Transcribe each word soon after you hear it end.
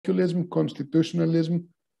populism, constitutionalism,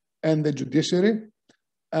 and the judiciary.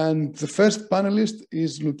 And the first panelist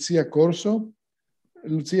is Lucia Corso.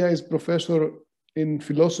 Lucia is professor in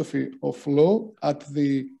philosophy of law at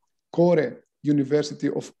the Core University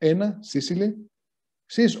of Enna, Sicily.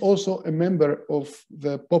 She is also a member of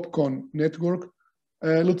the PopCon network.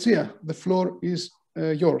 Lucia, the floor is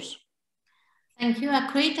yours. Thank you,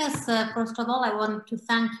 Akritas. First of all, I want to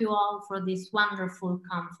thank you all for this wonderful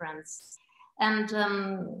conference. And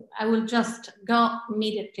I will just go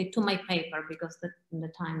immediately to my paper because the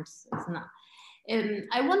time is now.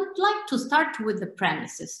 I would like to start with the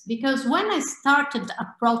premises, because when I started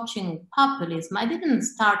approaching populism, I didn't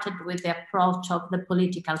start with the approach of the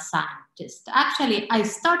political scientist. Actually, I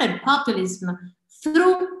started populism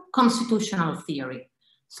through constitutional theory.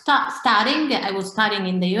 I was studying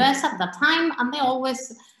in the US at that time, and I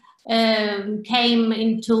always came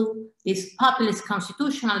into this populist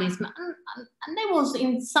constitutionalism, and I was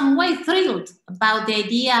in some way thrilled about the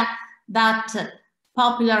idea that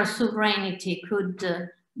popular sovereignty could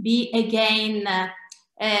be again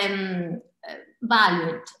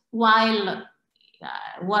valued, while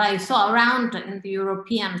what I saw around in the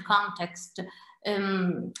European context,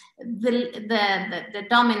 the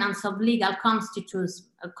dominance of legal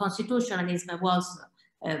constitutionalism was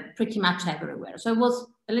pretty much everywhere. So I was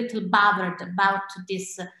a little bothered about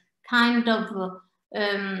this kind of,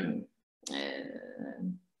 I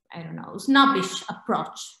don't know, snobbish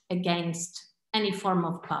approach against any form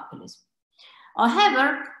of populism.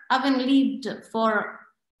 However, having lived for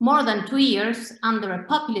more than 2 years under a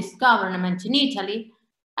populist government in Italy,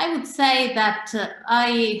 I would say that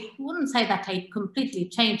I wouldn't say that I completely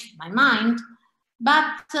changed my mind,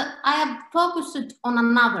 but I have focused on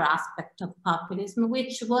another aspect of populism,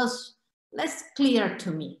 which was less clear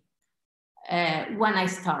to me when I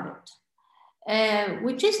started,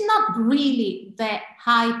 which is not really the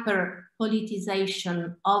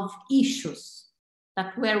hyper-politicization of issues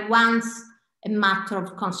that were once a matter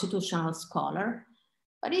of constitutional scholar,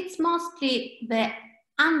 but it's mostly the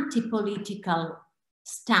anti-political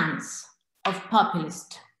stance of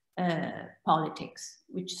populist politics,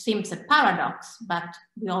 which seems a paradox, but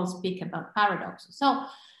we all speak about paradoxes. So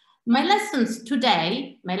my lessons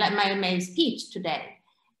today, my speech today,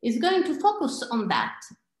 is going to focus on that.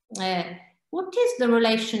 What is the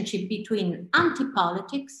relationship between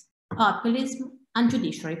anti-politics, populism, and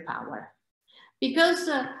judiciary power? Because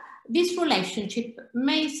this relationship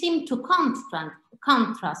may seem to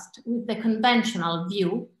contrast with the conventional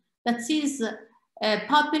view that sees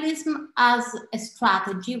populism as a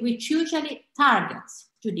strategy which usually targets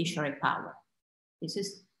judiciary power. This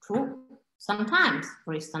is true sometimes,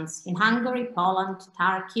 for instance, in Hungary, Poland,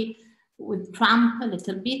 Turkey, with Trump a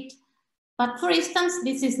little bit. But for instance,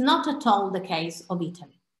 this is not at all the case of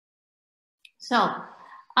Italy. So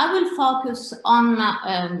I will focus on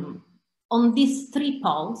these three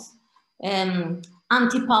poles: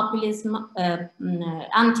 anti-populism,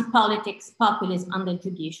 anti-politics, populism, and the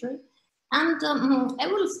judiciary. And I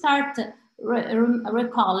will start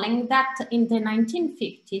recalling that in the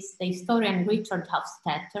 1950s, the historian Richard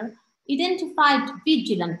Hofstadter identified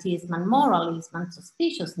vigilantism and moralism and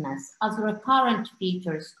suspiciousness as recurrent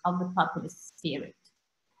features of the populist spirit.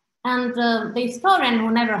 And the historian, who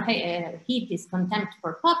never hid his contempt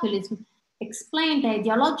for populism, explained the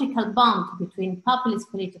ideological bond between populist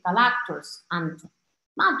political actors and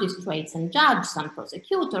magistrates and judges and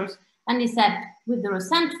prosecutors, and he said, with the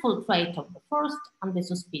resentful trait of the first and the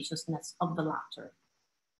suspiciousness of the latter.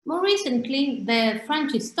 More recently, the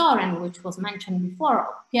French historian, which was mentioned before,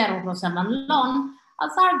 Pierre Rosa-Vanlon,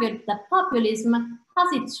 has argued that populism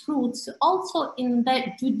has its roots also in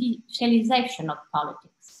the judicialization of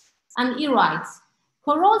politics. And he writes,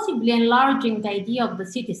 corrosively enlarging the idea of the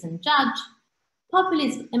citizen judge,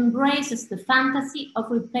 populism embraces the fantasy of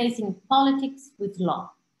replacing politics with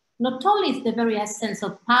law. Not only is the very essence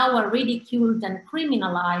of power ridiculed and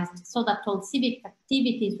criminalized so that all civic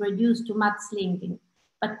activity is reduced to mudslinging,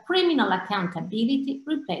 but criminal accountability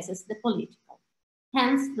replaces the political.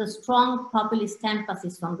 Hence, the strong populist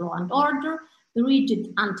emphasis on law and order, the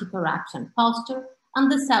rigid anti-corruption posture,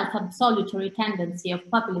 and the self-absolutory tendency of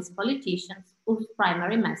populist politicians whose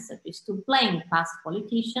primary message is to blame past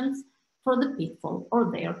politicians for the pitfall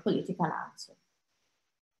or their political answer.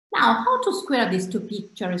 Now, how to square these two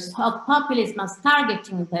pictures of populism as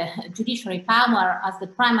targeting the judiciary power as the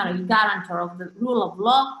primary guarantor of the rule of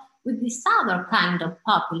law with this other kind of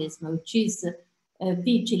populism, which is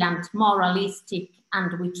vigilant, moralistic,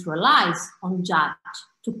 and which relies on judge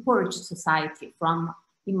to purge society from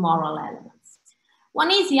immoral elements?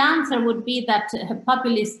 One easy answer would be that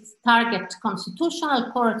populists target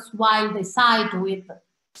constitutional courts while they side with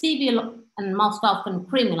civil and most often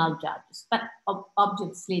criminal judges. But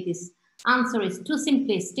obviously this answer is too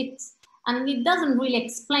simplistic and it doesn't really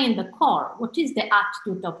explain the core. What is the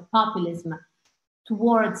attitude of populism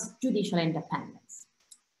towards judicial independence?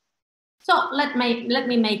 So let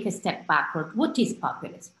me make a step backward. What is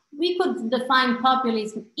populism? We could define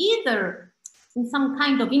populism either in some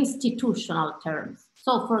kind of institutional terms.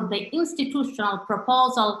 So for the institutional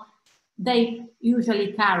proposal, they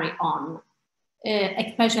usually carry on,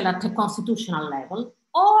 especially at the constitutional level,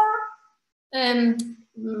 or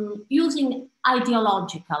using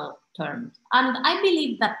ideological terms. And I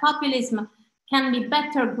believe that populism can be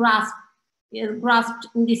better grasped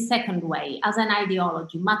in this second way, as an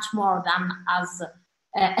ideology, much more than as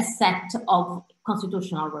a set of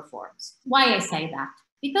constitutional reforms. Why I say that?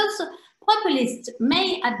 Because populists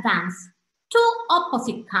may advance two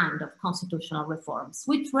opposite kinds of constitutional reforms,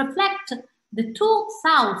 which reflect the two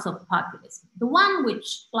sides of populism. The one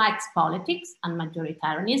which likes politics and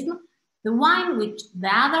majoritarianism, the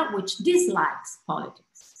other which dislikes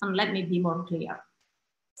politics. And let me be more clear.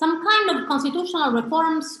 Some kind of constitutional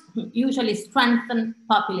reforms usually strengthen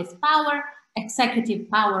populist power, executive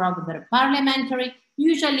power over the parliamentary,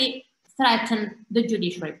 usually threaten the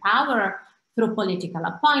judiciary power through political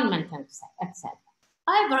appointment, etc.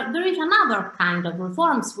 However, there is another kind of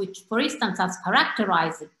reforms which, for instance, has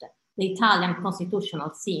characterized the Italian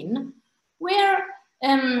constitutional scene, where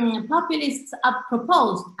populists have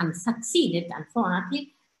proposed and succeeded,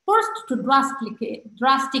 unfortunately, first to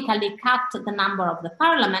drastically cut the number of the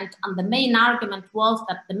parliament, and the main argument was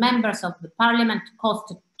that the members of the parliament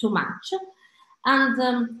costed too much. And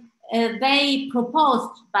they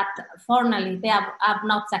proposed, but formally they have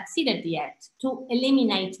not succeeded yet, to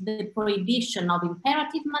eliminate the prohibition of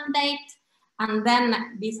imperative mandate. And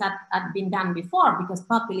then this had been done before, because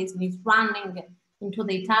populism is running into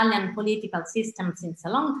the Italian political system since a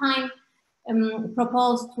long time.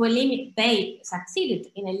 Proposed to eliminate, they succeeded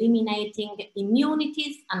in eliminating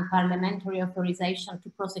immunities and parliamentary authorization to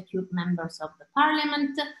prosecute members of the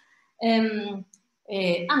parliament,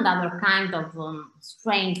 and other kind of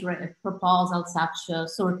strange proposals, such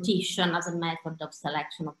as sortition as a method of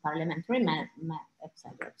selection of parliamentary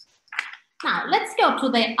etc. Now, let's go to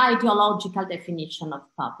the ideological definition of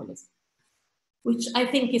populism, which I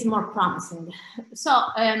think is more promising. So,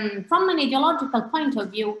 from an ideological point of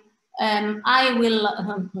view, I will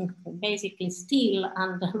basically steal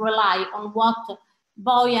and rely on what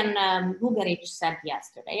Bojan Vugaric said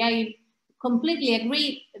yesterday. I completely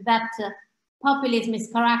agree that populism is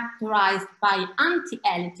characterized by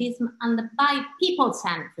anti-elitism and by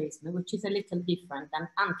people-centrism, which is a little different than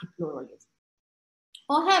anti-pluralism.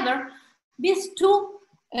 However, these two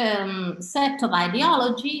sets of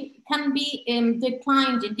ideology can be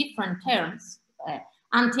declined in different terms.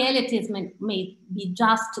 Anti-elitism may be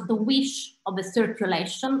just the wish of a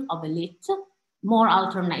circulation of elite, more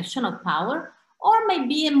alternation of power, or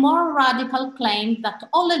maybe a more radical claim that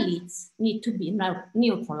all elites need to be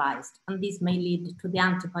neutralized, and this may lead to the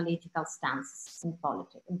anti-political stances in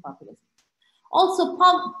populism. Also,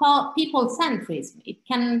 people-centrism, it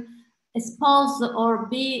can espouse or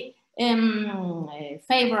be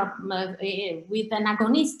favor of, with an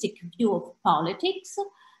agonistic view of politics,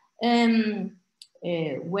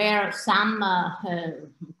 where some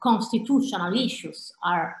constitutional issues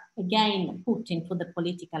are again put into the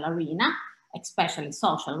political arena, especially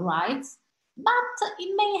social rights, but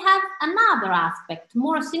it may have another aspect,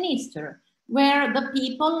 more sinister, where the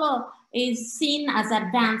people is seen as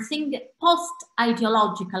advancing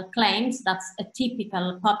post-ideological claims, that's a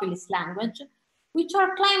typical populist language, which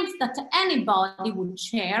are claims that anybody would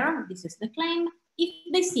share, this is the claim, if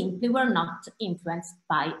they simply were not influenced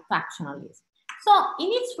by factionalism. So, in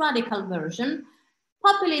its radical version,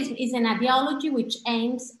 populism is an ideology which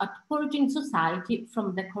aims at purging society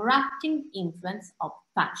from the corrupting influence of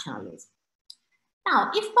factionalism.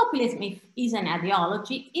 Now, if populism is an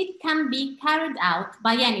ideology, it can be carried out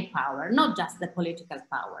by any power, not just the political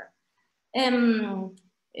power.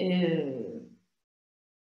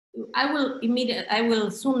 I will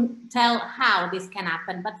soon tell how this can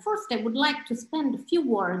happen, but first I would like to spend a few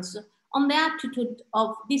words on the attitude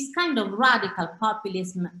of this kind of radical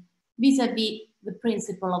populism vis-à-vis the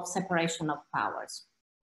principle of separation of powers.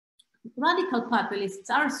 Radical populists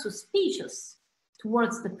are suspicious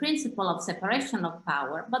towards the principle of separation of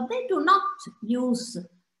power, but they do not use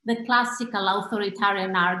the classical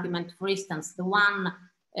authoritarian argument, for instance, the one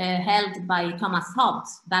held by Thomas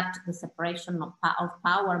Hobbes, that the separation of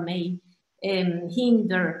power may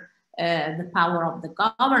hinder the power of the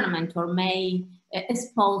government or may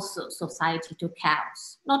expose society to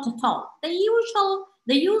chaos. Not at all. The usual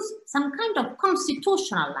they use some kind of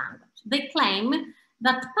constitutional language. They claim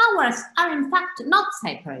that powers are in fact not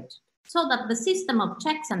separate, so that the system of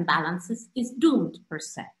checks and balances is doomed per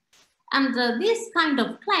se. And this kind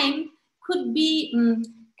of claim could be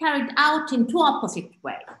carried out in two opposite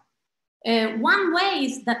ways. One way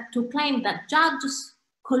is that to claim that judges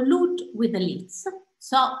collude with elites,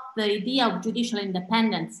 so the idea of judicial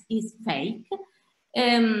independence is fake,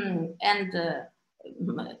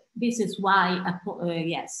 this is why,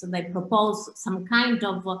 yes, they propose some kind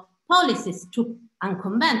of policies to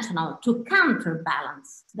unconventional to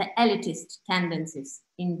counterbalance the elitist tendencies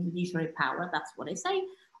in judiciary power. That's what I say.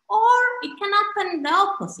 Or it can happen the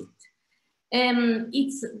opposite.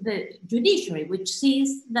 It's the judiciary which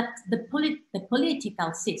sees that the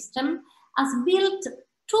political system has built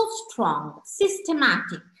too strong,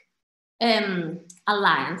 systematic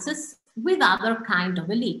alliances with other kind of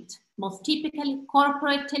elite, most typically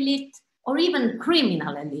corporate elite or even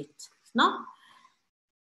criminal elite. No?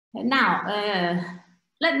 Now,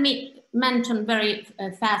 let me mention very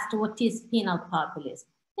fast what is penal populism.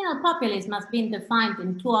 Penal populism has been defined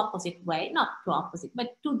in two opposite ways, not two opposite,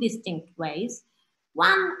 but two distinct ways.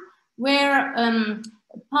 One where penal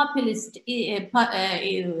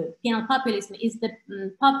populism is the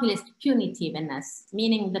populist punitiveness,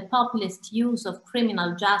 meaning the populist use of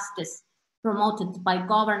criminal justice promoted by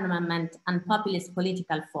government and populist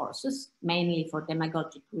political forces, mainly for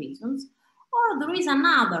demagogic reasons. Or there is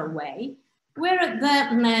another way where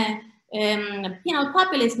the penal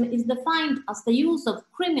populism is defined as the use of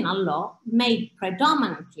criminal law made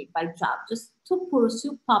predominantly by judges to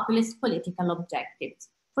pursue populist political objectives.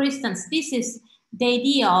 For instance, this is the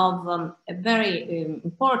idea of a very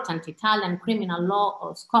important Italian criminal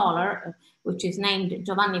law scholar, which is named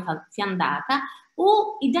Giovanni Fiandaca,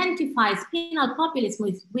 who identifies penal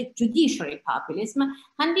populism with judiciary populism,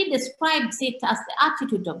 and he describes it as the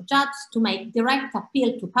attitude of judges to make direct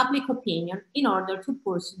appeal to public opinion in order to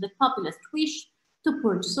pursue the populist wish to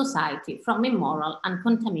purge society from immoral and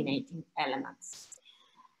contaminating elements.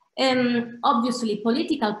 Obviously,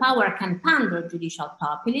 political power can pander judicial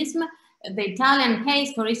populism. The Italian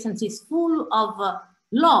case, for instance, is full of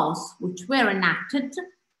laws which were enacted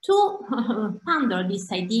to pander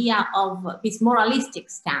this idea of these moralistic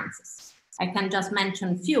stances. I can just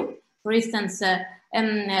mention a few. For instance,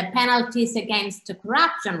 penalties against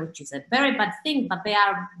corruption, which is a very bad thing, but they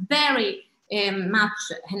are very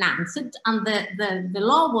much enhanced. And the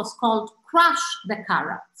law was called Crush the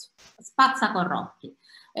Corrupt, Spazza Corrotti.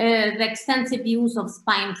 The extensive use of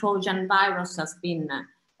spine Trojan virus has been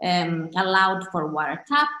allowed for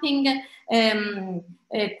wiretapping,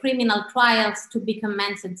 criminal trials to be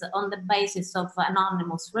commenced on the basis of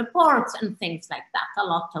anonymous reports and things like that. A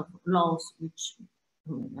lot of laws which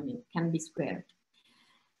can be squared.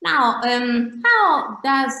 Now,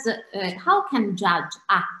 how can judge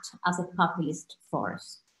act as a populist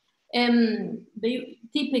force? The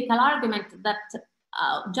typical argument that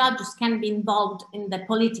judges can be involved in the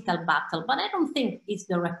political battle, but I don't think is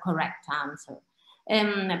the correct answer.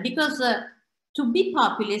 Because to be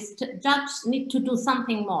populist, judges need to do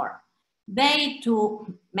something more. They to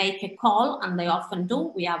make a call, and they often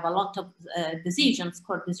do. We have a lot of decisions,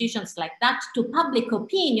 court decisions like that, to public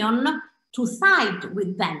opinion to side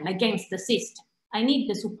with them against the system. I need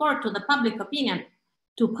the support to the public opinion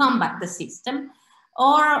to combat the system.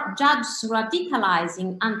 Or judges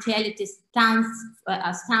radicalizing anti-elitist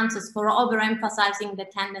stances for overemphasizing the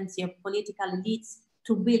tendency of political elites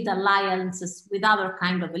to build alliances with other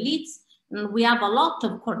kind of elites. And we have a lot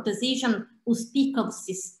of court decisions who speak of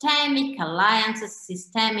systemic alliances,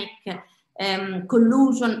 systemic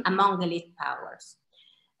collusion among elite powers.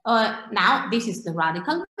 Now, this is the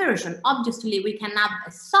radical version. Obviously, we can have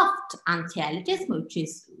a soft anti-elitism,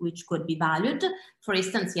 which could be valued. For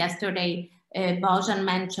instance, yesterday, Bojan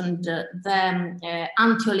mentioned the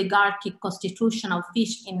anti-oligarchic constitutional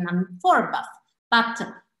fish in Forbach. But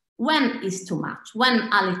when is too much? When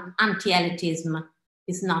anti-elitism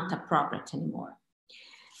is not appropriate anymore?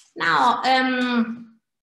 Now, I'm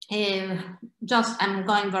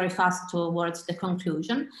going very fast towards the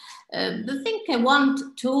conclusion. The thing I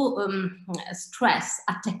want to stress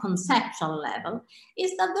at a conceptual level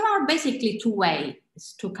is that there are basically two ways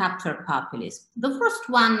to capture populism. The first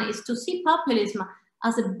one is to see populism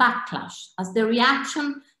as a backlash, as the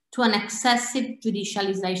reaction to an excessive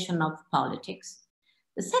judicialization of politics.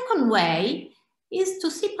 The second way is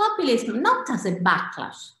to see populism not as a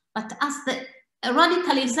backlash, but as the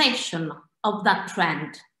radicalization of that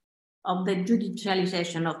trend, of the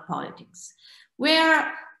judicialization of politics,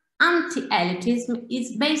 where anti-elitism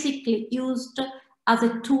is basically used as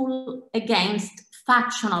a tool against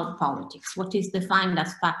factional politics, what is defined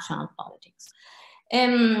as factional politics.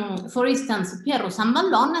 For instance, Piero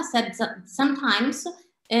Samballona said that sometimes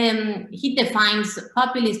he defines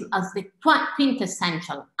populism as the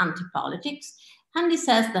quintessential anti-politics, and he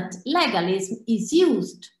says that legalism is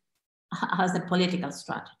used as a political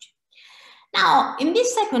strategy. Now, in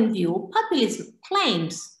this second view, populism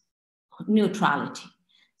claims neutrality.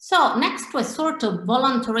 So next to a sort of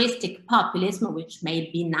voluntaristic populism, which may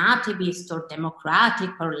be nativist or democratic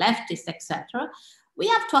or leftist, etc., we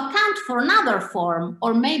have to account for another form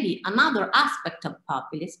or maybe another aspect of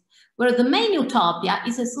populism, where the main utopia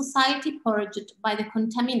is a society purged by the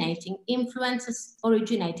contaminating influences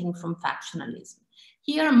originating from factionalism.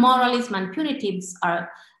 Here, moralism and punitiveness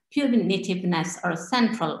are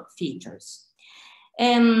central features.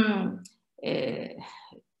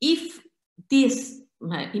 If this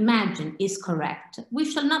imagine is correct, we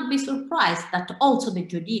shall not be surprised that also the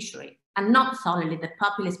judiciary, and not solely the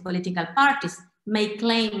populist political parties, may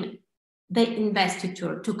claim the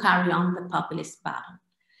investiture to carry on the populist battle.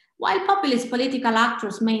 While populist political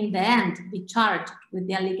actors may in the end be charged with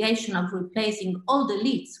the allegation of replacing old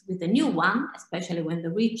elites with a new one, especially when they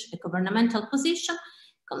reach a governmental position,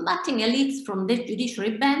 combating elites from the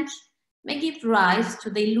judiciary bench may give rise to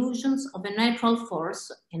the illusions of a neutral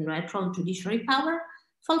force and neutral judiciary power,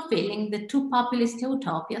 fulfilling the two populist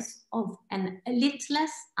utopias of an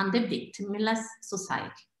eliteless and a victimless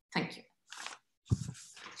society. Thank you.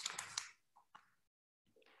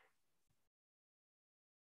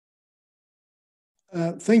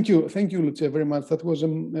 Thank you, Lucia, very much. That was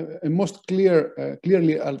a most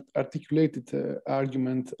clearly articulated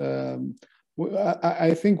argument.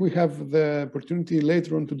 I think we have the opportunity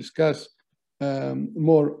later on to discuss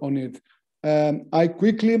more on it.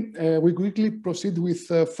 We quickly proceed with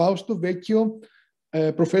Fausto Vecchio,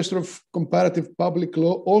 professor of comparative public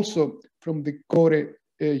law, also from the Core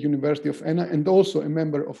University of Enna, and also a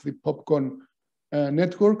member of the PopCon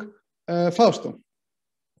network. Fausto.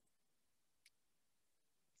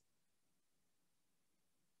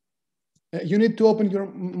 You need to open your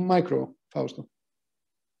micro, Fausto.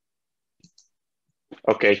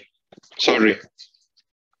 Okay, sorry.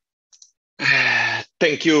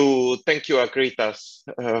 Thank you, Akritas.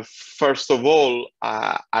 First of all,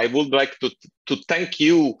 I would like to thank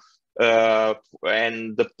you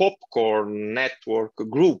and the PopCon network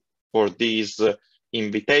group for this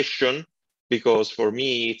invitation, because for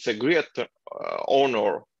me it's a great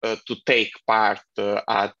honor to take part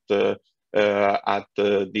at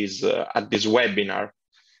this webinar.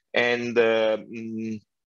 And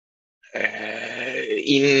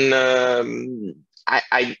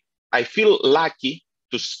I feel lucky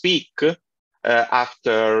to speak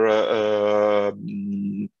after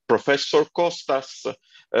Professor Kostas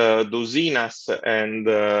Douzinas and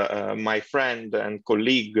my friend and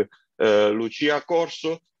colleague Lucia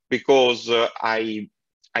Corso, because I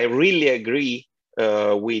really agree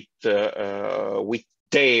with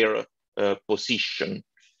their position.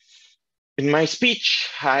 In my speech,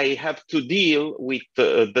 I have to deal with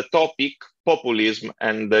the topic populism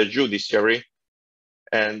and the judiciary.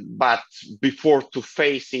 But before to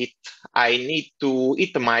face it, I need to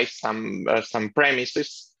itemize some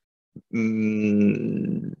premises. I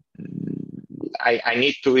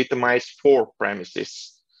need to itemize 4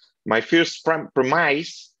 premises. My first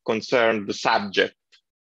premise concerns the subject,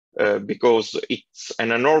 because it's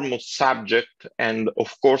an enormous subject, and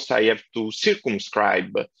of course I have to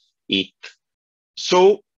circumscribe it.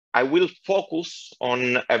 So I will focus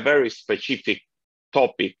on a very specific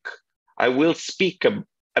topic. I will speak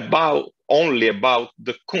only about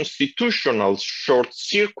the constitutional short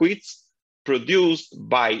circuits produced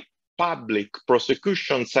by public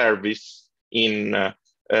prosecution service in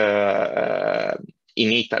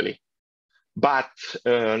Italy. But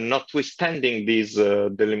notwithstanding this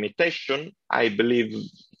delimitation, I believe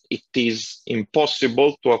it is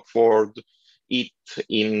impossible to afford it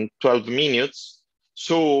in 12 minutes.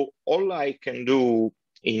 So all I can do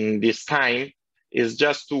in this time is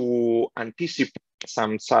just to anticipate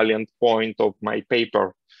some salient point of my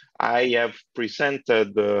paper. I have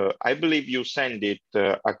presented, I believe you sent it,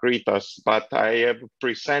 Akritas, but I have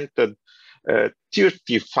presented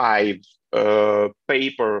 35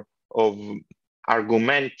 paper of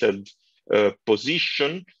argumented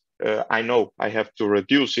position. I know I have to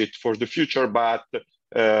reduce it for the future, but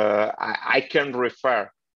I can refer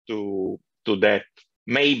to that.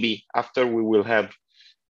 Maybe after we will have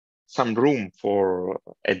some room for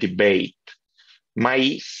a debate.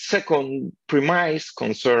 My second premise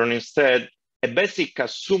concerns instead a basic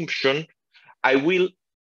assumption I will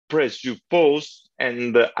presuppose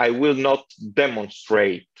and I will not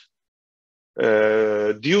demonstrate.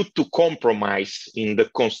 Due to compromise in the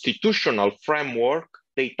constitutional framework,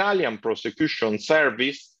 the Italian prosecution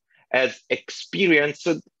service has experienced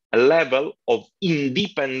a level of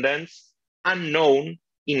independence unknown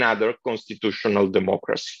in other constitutional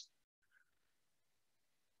democracies.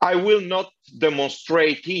 I will not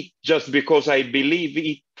demonstrate it just because I believe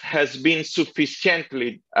it has been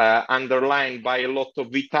sufficiently underlined by a lot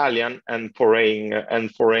of Italian and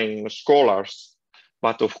foreign scholars.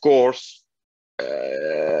 But of course,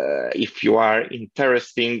 if you are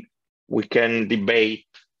interested, we can debate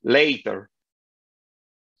later.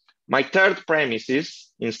 My third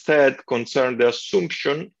premises instead concern the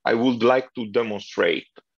assumption I would like to demonstrate.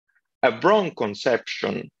 A wrong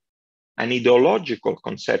conception, an ideological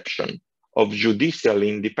conception of judicial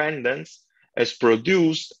independence has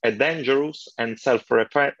produced a dangerous and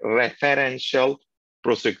self-referential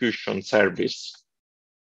prosecution service.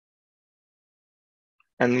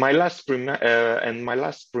 And my last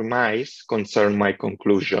premise concerns my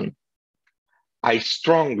conclusion. I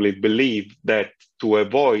strongly believe that to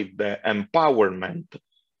avoid the empowerment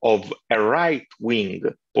of a right-wing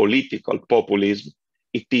political populism,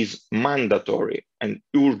 it is mandatory and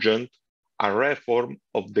urgent a reform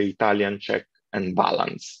of the Italian check and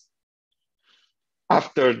balance.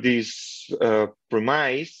 After this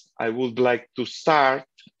premise, I would like to start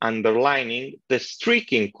underlining the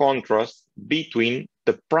striking contrast between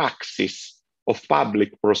the praxis of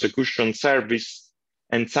public prosecution service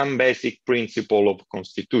and some basic principle of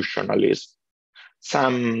constitutionalism.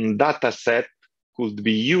 Some data set could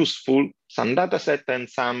be useful, some data set and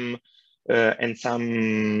some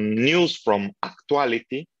news from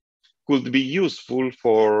actuality could be useful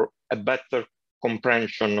for a better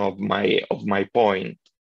comprehension of my point.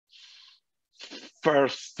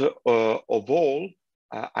 First of all,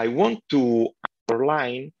 I want to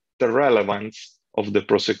underline the relevance of the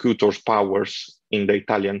prosecutor's powers in the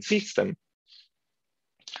Italian system.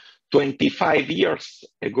 25 years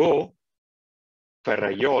ago,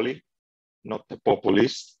 Ferraioli, not a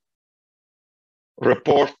populist,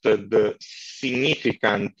 reported the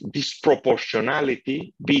significant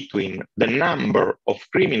disproportionality between the number of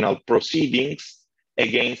criminal proceedings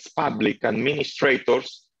against public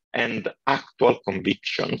administrators and actual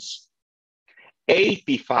convictions.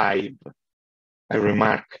 85, I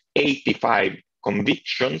remark, 85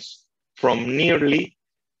 convictions from nearly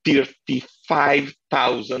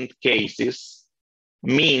 35,000 cases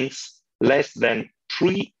means less than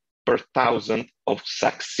 3 per thousand of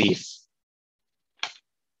success.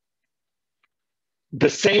 The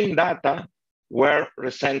same data were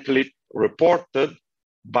recently reported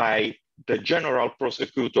by the General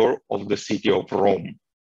Prosecutor of the City of Rome.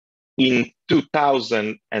 In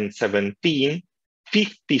 2017,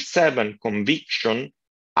 57 convictions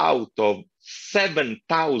out of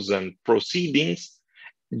 7,000 proceedings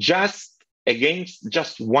just against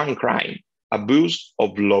just one crime, abuse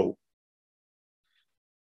of law.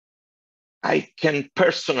 I can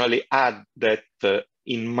personally add that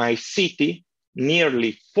in my city,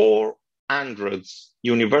 nearly 400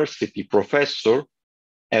 university professors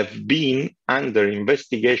have been under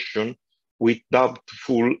investigation without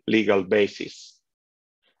full legal basis.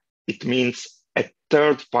 It means a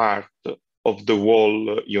third part of the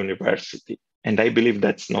whole university, and I believe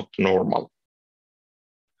that's not normal.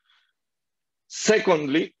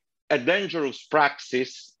 Secondly, a dangerous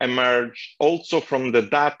praxis emerged also from the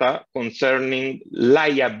data concerning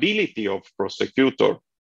liability of prosecutor.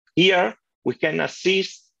 Here, we can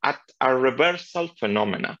assist at a reversal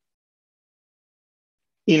phenomena.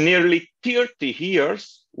 In nearly 30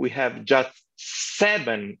 years, we have just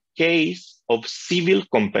 7 cases of civil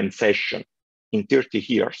compensation in 30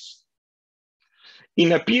 years.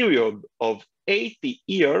 In a period of 80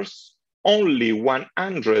 years, only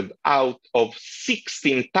 100 out of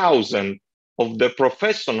 16,000 of the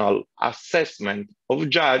professional assessment of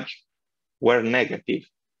judge were negative.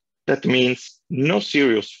 That means no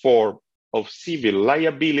serious form of civil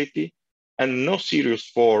liability and no serious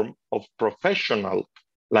form of professional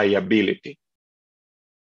liability.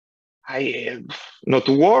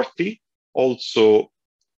 Noteworthy also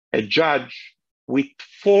a judge with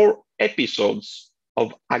 4 episodes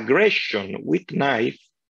of aggression with knife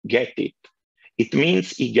get it. It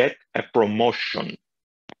means he get a promotion.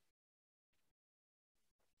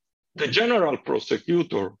 The General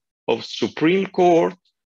Prosecutor of Supreme Court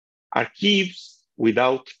archives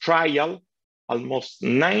without trial almost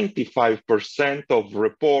 95% of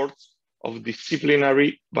reports of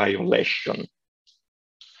disciplinary violation.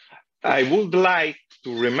 I would like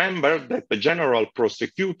to remember that the General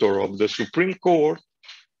Prosecutor of the Supreme Court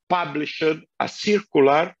published a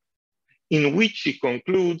circular in which he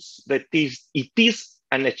concludes that it is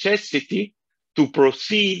a necessity to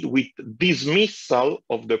proceed with dismissal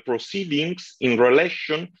of the proceedings in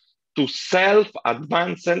relation to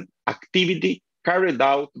self-advanced activity carried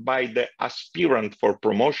out by the aspirant for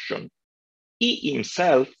promotion. He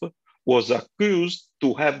himself was accused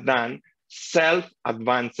to have done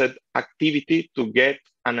self-advanced activity to get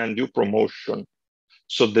an undue promotion.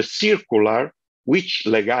 So the circular, which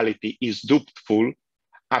legality is doubtful,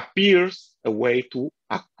 appears a way to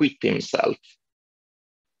acquit himself.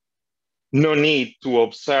 No need to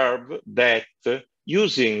observe that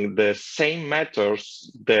using the same methods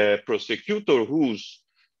the prosecutor used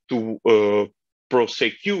to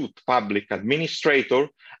prosecute public administrator,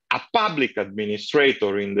 a public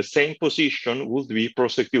administrator in the same position would be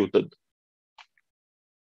prosecuted.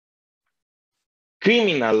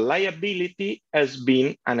 Criminal liability has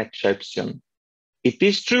been an exception. It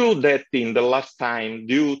is true that in the last time,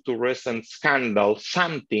 due to recent scandal,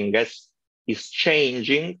 something is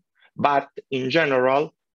changing, but in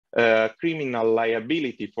general, criminal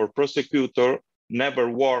liability for prosecutor never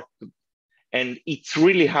worked, and it's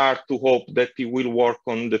really hard to hope that it will work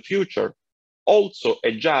on the future. Also,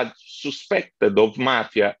 a judge suspected of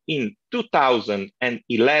mafia in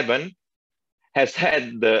 2011 has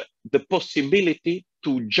had the possibility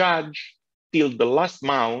to judge till the last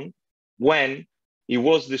month when he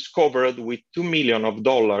was discovered with $2 million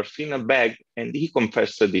in a bag and he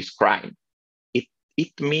confessed this crime.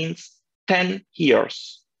 It means 10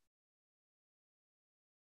 years.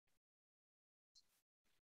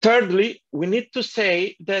 Thirdly, we need to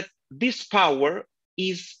say that this power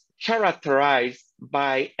is characterized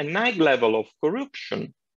by a high level of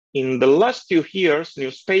corruption. In the last few years,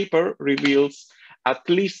 newspaper reveals at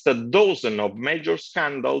least a dozen of major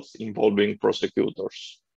scandals involving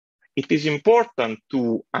prosecutors. It is important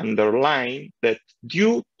to underline that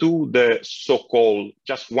due to the so-called,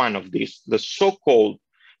 just one of these, the so-called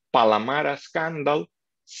Palamara scandal,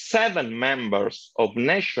 7 members of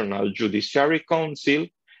National Judiciary Council,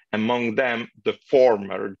 among them the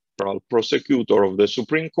former general prosecutor of the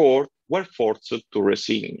Supreme Court, were forced to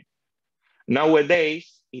resign.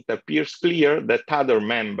 Nowadays, it appears clear that other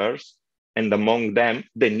members, and among them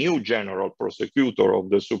the new general prosecutor of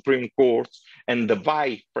the Supreme Court and the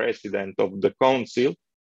vice president of the council,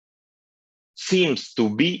 seems to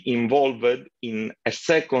be involved in a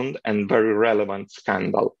second and very relevant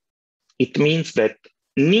scandal. It means that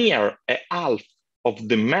near a half of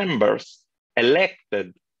the members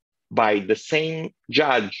elected by the same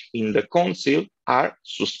judge in the council are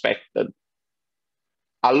suspected.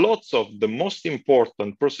 A lot of the most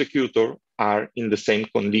important prosecutors are in the same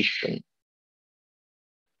condition.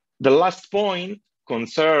 The last point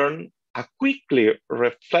concerns a quickly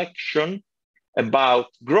reflection about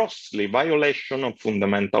grossly violation of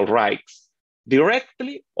fundamental rights,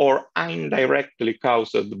 directly or indirectly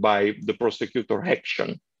caused by the prosecutor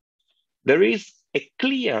action. There is a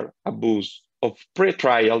clear abuse of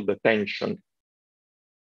pretrial detention.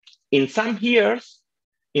 In some years,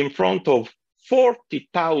 in front of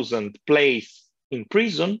 40,000 placed in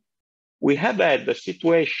prison, we have had a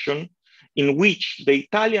situation in which the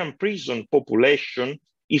Italian prison population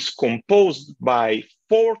is composed by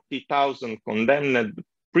 40,000 condemned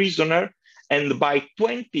prisoners and by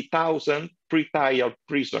 20,000 pretrial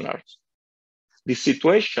prisoners. This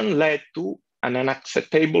situation led to an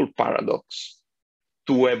unacceptable paradox.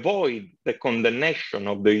 To avoid the condemnation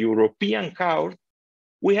of the European Court,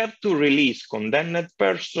 we have to release condemned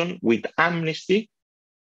person with amnesty,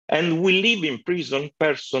 and we leave in prison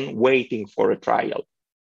person waiting for a trial.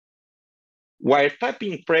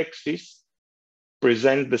 Wiretapping practice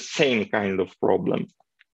present the same kind of problem.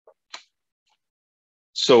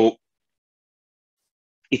 So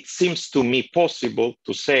it seems to me possible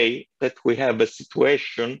to say that we have a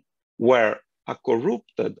situation where a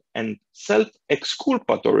corrupted and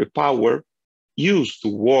self-exculpatory power used to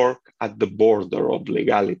work at the border of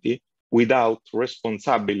legality without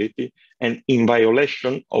responsibility and in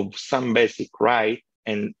violation of some basic right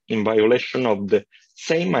and in violation of the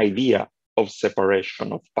same idea of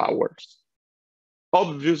separation of powers.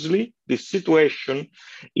 Obviously, this situation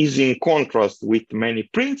is in contrast with many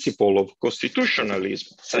principles of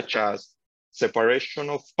constitutionalism, such as separation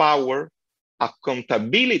of power,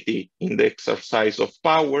 accountability in the exercise of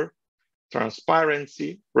power,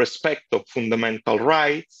 transparency, respect of fundamental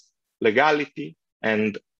rights, legality,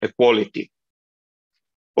 and equality.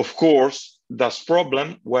 Of course, those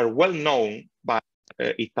problems were well known by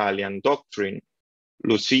Italian doctrine.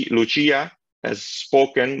 Lucia has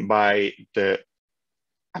spoken by the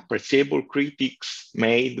appreciable critiques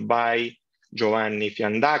made by Giovanni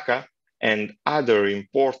Fiandaca, and other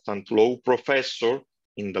important law professors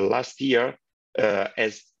in the last year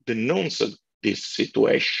has denounced this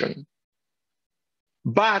situation.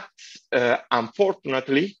 But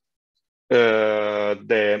unfortunately,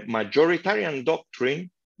 the majoritarian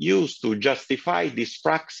doctrine used to justify this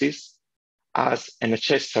praxis as a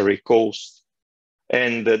necessary cost.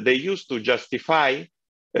 And they used to justify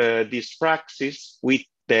this praxis with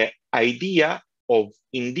the idea of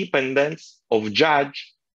independence of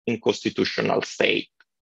judge in constitutional state.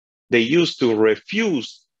 They used to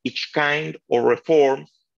refuse each kind of reform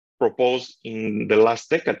proposed in the last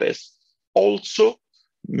decades. Also,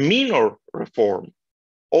 minor reform.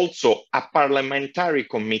 Also, a parliamentary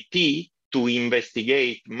committee to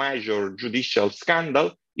investigate major judicial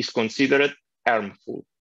scandal is considered harmful.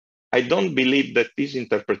 I don't believe that this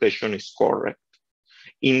interpretation is correct.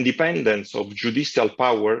 Independence of judicial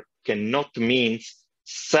power cannot mean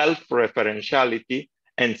self-referentiality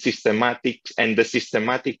and the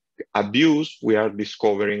systematic abuse we are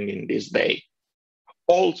discovering in this day.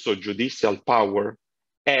 Also, judicial power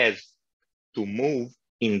has to move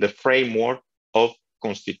in the framework of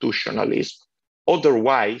constitutionalism.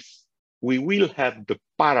 Otherwise, we will have the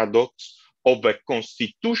paradox of a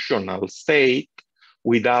constitutional state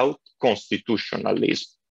without constitutionalism.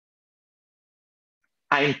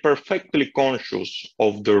 I'm perfectly conscious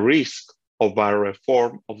of the risk of a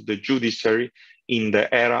reform of the judiciary in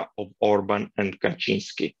the era of Orban and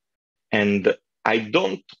Kaczynski. And I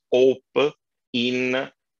don't hope in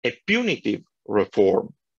a punitive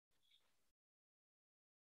reform.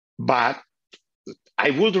 But I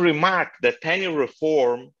would remark that any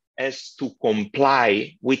reform has to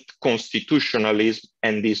comply with constitutionalism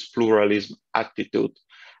and this pluralism attitude.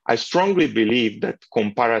 I strongly believe that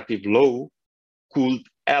comparative law could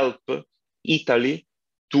help Italy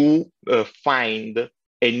to find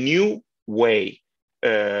a new way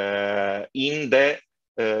in the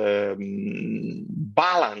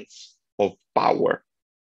balance of power.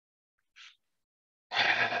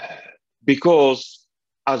 Because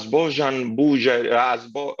as Bojan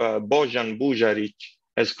Bujaric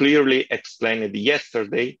has clearly explained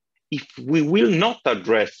yesterday, if we will not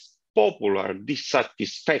address popular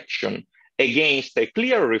dissatisfaction against a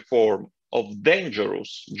clear reform of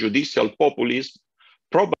dangerous judicial populism,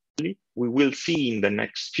 probably we will see in the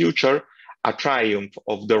next future a triumph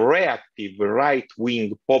of the reactive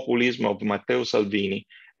right-wing populism of Matteo Salvini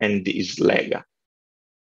and his Lega.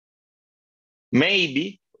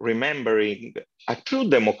 Maybe, remembering a true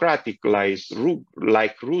democratic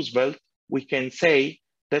like Roosevelt, we can say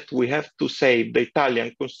that we have to save the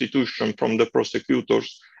Italian constitution from the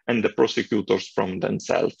prosecutors and the prosecutors from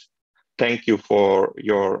themselves. Thank you for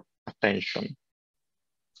your attention.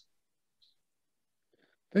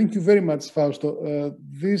 Thank you very much, Fausto.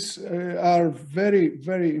 These are very,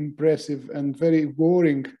 very impressive and very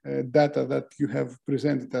worrying data that you have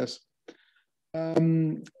presented us.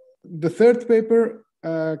 The third paper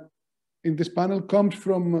in this panel comes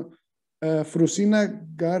from Fruzsina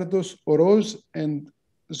Gárdos Orosz and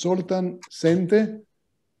Zoltán Szente.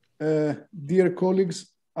 Dear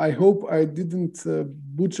colleagues, I hope I didn't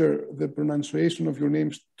butcher the pronunciation of your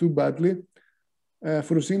names too badly.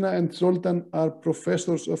 Fruzsina and Zoltán are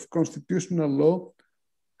professors of constitutional law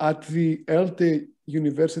at the ELTE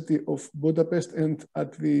University of Budapest and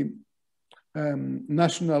at the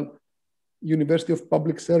National University of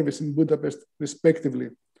Public Service in Budapest,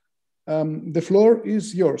 respectively. The floor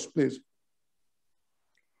is yours, please.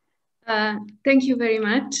 Thank you very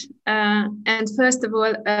much. And first of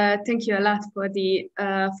all, thank you a lot for the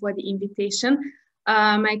invitation.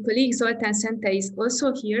 My colleague Zoltán Szente is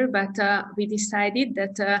also here, but we decided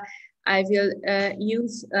that I will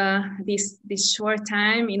use this short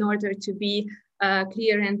time in order to be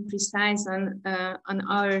clear and precise on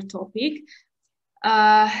our topic.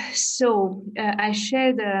 So I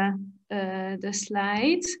share the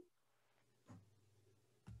slides.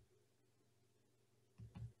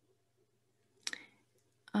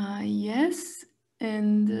 Yes,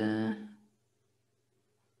 and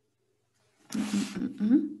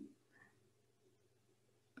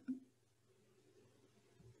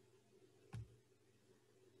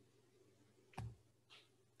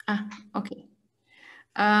okay.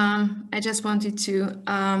 I just wanted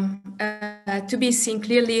to be seen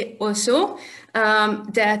clearly also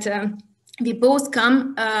that we both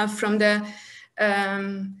come from the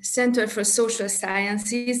Center for Social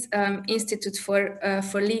Sciences Institute for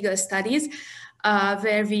Legal Studies.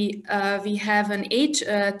 where we have an age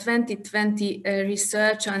 2020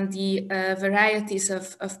 research on the varieties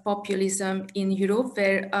of populism in Europe,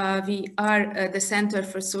 where we are the Center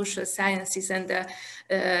for Social Sciences, and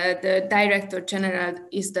the Director General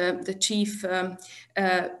is the chief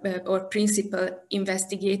or principal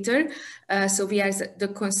investigator. So we are the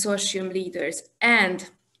consortium leaders. And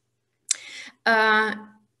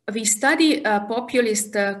we study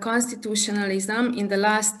populist constitutionalism in the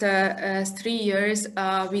last 3 years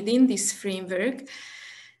within this framework.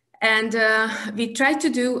 And we try to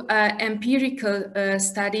do empirical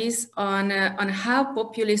studies on how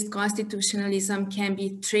populist constitutionalism can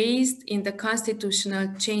be traced in the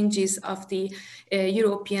constitutional changes of the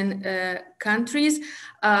European countries.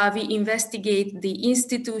 We investigate the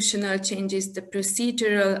institutional changes, the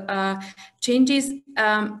procedural changes,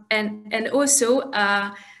 and also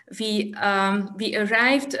we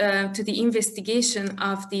arrived to the investigation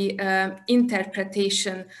of the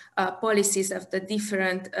interpretation policies of the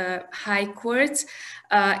different high courts,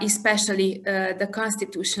 especially the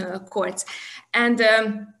constitutional courts. And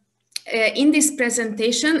in this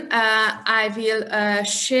presentation, I will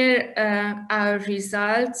share our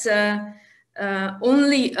results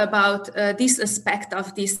only about this aspect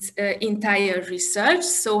of this entire research,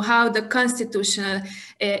 so how the constitutional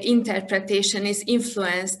interpretation is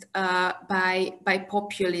influenced by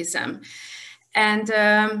populism.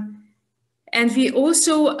 And we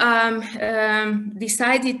also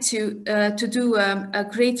decided to do a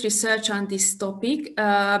great research on this topic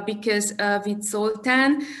because with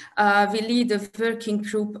Zoltán, we lead a working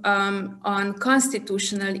group on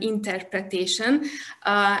constitutional interpretation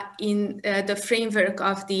in the framework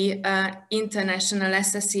of the International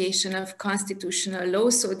Association of Constitutional Law.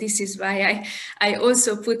 So this is why I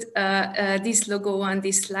also put this logo on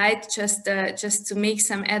this slide, just to make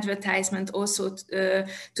some advertisement also to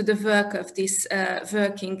the work of this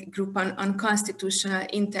working group on constitutional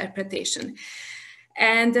interpretation.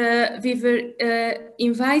 And we were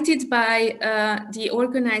invited by the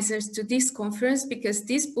organizers to this conference because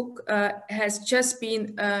this book has just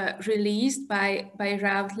been released by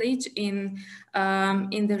Routledge in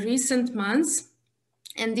the recent months.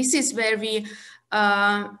 And this is where we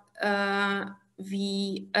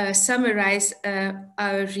summarize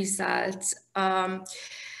our results.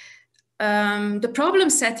 The problem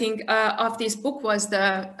setting of this book was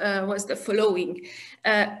the following.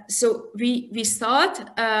 So we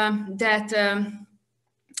thought that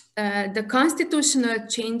the constitutional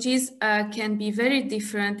changes can be very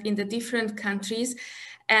different in the different countries.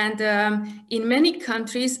 And in many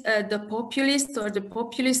countries, the populist or the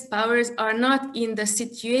populist powers are not in the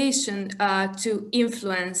situation to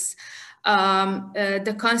influence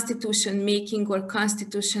the constitution making or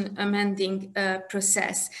constitution amending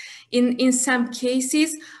process. In some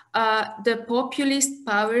cases, the populist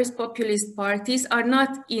powers, populist parties are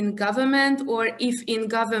not in government, or if in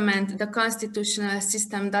government, the constitutional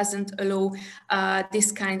system doesn't allow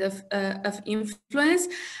this kind of influence.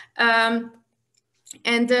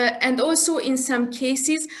 And also in some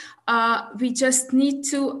cases, we just need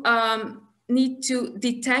to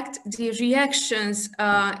detect the reactions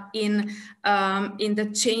in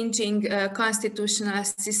the changing constitutional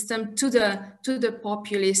system to the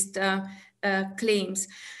populist claims.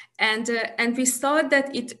 And we thought that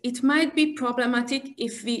it might be problematic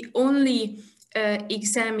if we only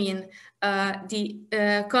examine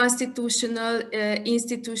the constitutional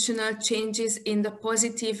institutional changes in the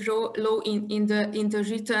positive law in the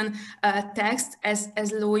written text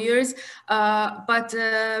as lawyers, but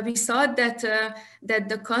we thought that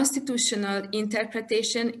the constitutional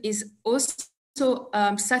interpretation is also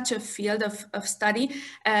such a field of study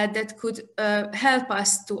that could help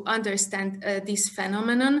us to understand this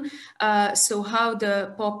phenomenon. So how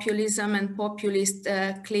the populism and populist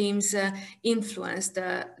claims influence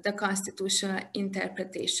the constitutional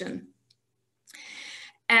interpretation.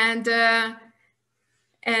 And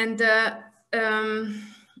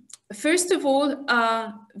first of all,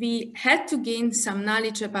 we had to gain some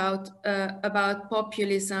knowledge about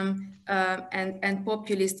populism and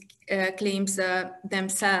populist claims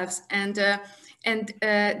themselves, and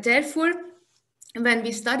therefore, when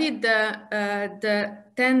we studied the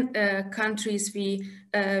 10 countries we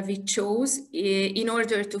chose in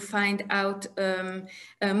order to find out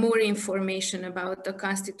more information about the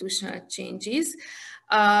constitutional changes,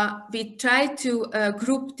 we tried to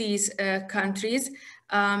group these countries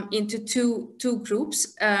into two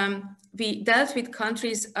groups. We dealt with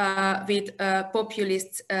countries with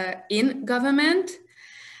populists in government,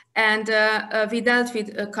 And we dealt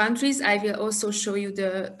with countries. I will also show you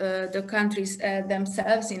the countries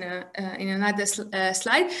themselves in another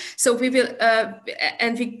slide. So we will,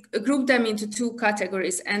 and we group them into two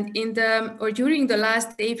categories. And during the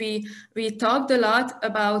last day, we talked a lot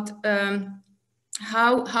about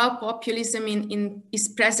how populism is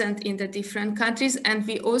present in the different countries, and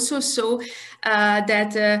we also saw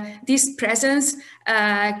that this presence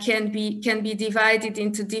can be divided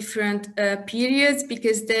into different periods,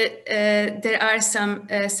 because there are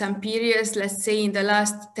some periods, let's say in the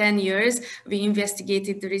last 10 years, we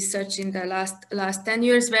investigated the research in the last 10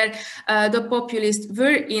 years, where the populists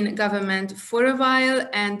were in government for a while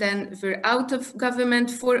and then were out of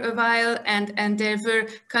government for a while, and there were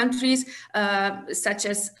countries such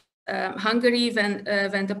as Hungary, when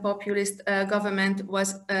the populist government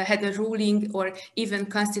had a ruling or even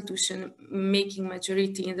constitution-making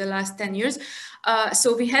majority in the last 10 years.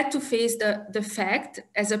 So we had to face the fact,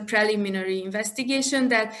 as a preliminary investigation,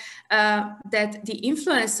 that the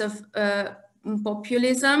influence of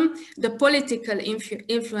populism, the political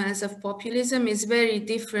influence of populism, is very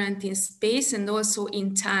different in space and also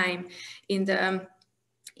in time in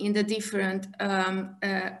the different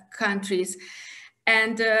countries.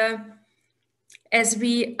 And as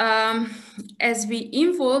we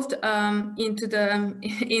involved into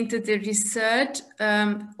the research,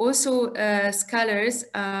 also scholars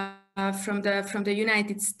from the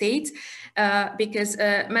United States, because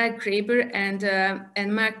Mark Graeber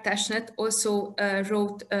and Mark Tashnet also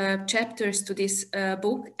wrote chapters to this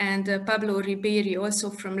book, and Pablo Ribeiro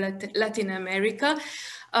also from Latin America.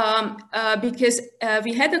 Because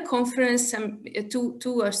we had a conference 2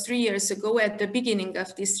 or 3 years ago at the beginning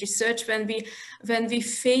of this research, when we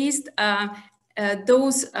faced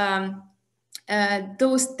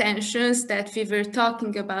those tensions that we were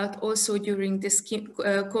talking about also during this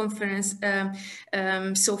conference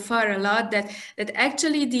so far a lot, that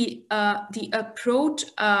actually the approach,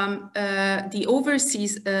 the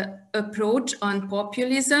overseas approach on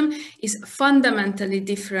populism is fundamentally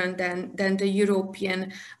different than the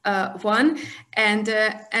European one, and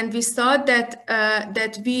we thought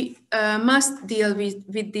that we must deal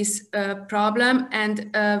with this problem, and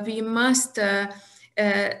we must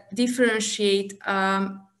differentiate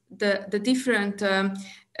the different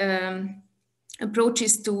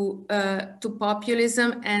approaches to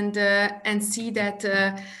populism, and see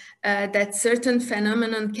that certain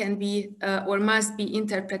phenomenon can be or must be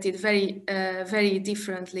interpreted very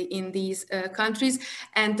differently in these countries,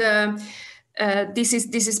 and this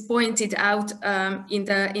is pointed out in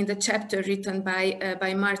the chapter written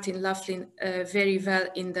by Martin Laughlin very well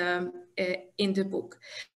in the book.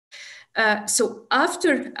 So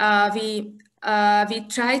after we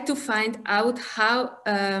try to find out how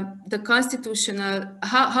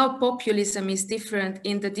how populism is different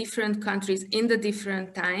in the different countries in the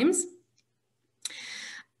different times,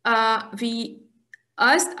 we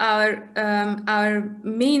asked our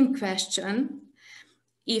main question: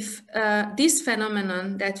 if this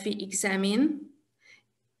phenomenon that we examine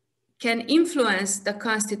can influence the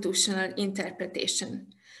constitutional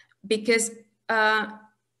interpretation, because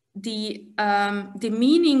the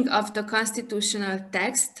meaning of the constitutional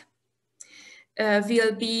text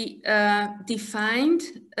will be defined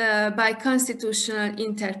by constitutional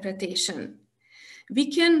interpretation.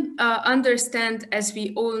 We can understand, as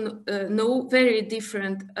we all know, very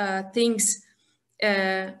different things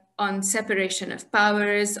on separation of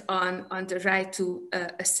powers, on the right to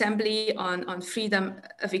assembly, on freedom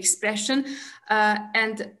of expression.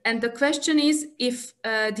 And the question is if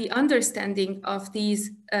the understanding of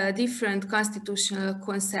these different constitutional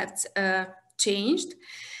concepts changed.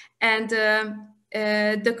 And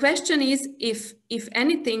the question is if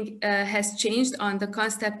anything has changed on the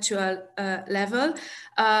conceptual level.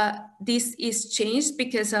 This is changed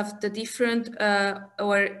because of the different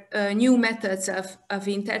or new methods of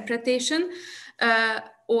interpretation,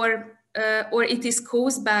 or it is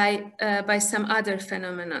caused by some other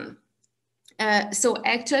phenomenon. So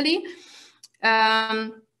actually,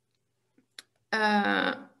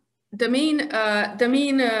 the main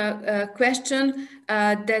question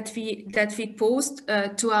that we posed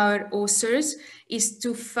to our authors is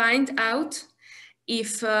to find out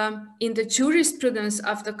if in the jurisprudence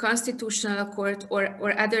of the Constitutional Court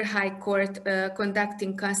or other high court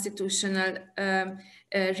conducting constitutional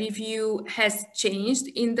review has changed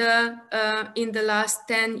in the last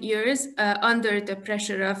 10 years under the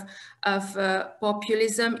pressure of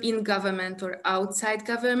populism in government or outside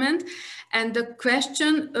government. And the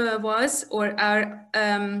question was, or our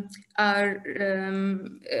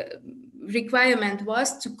requirement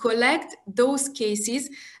was to collect those cases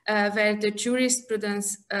where the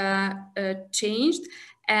jurisprudence changed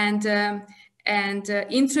and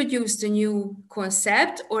introduced a new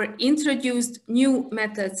concept or introduced new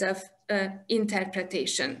methods of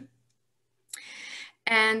interpretation.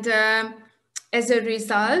 And as a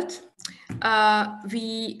result,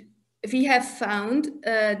 we have found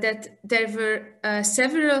that there were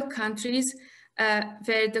several countries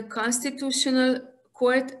where the Constitutional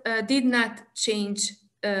Court did not change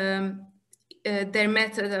their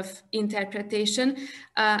method of interpretation,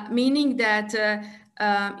 meaning that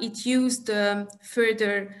it used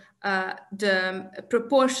further the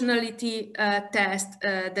proportionality test,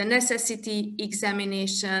 the necessity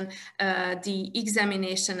examination, the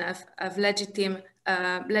examination of legitimate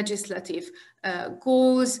legislative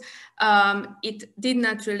goals. It did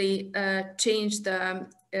not really change the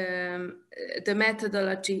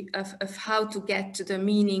methodology of how to get to the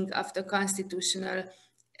meaning of the constitutional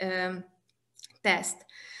test.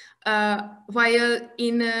 While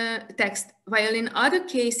in other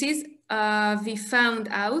cases, we found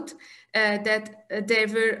out that there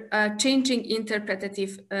were changing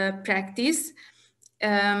interpretative practice,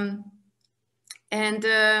 and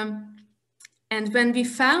when we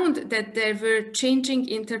found that there were changing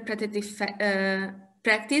interpretative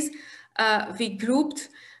practice, we grouped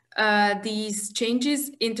these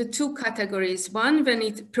changes into two categories. One, when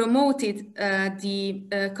it promoted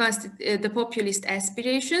the populist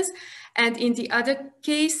aspirations, and in the other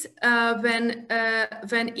case, when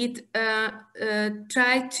it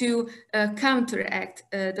tried to counteract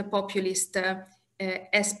the populist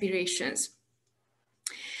aspirations.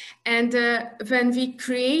 And when we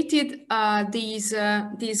created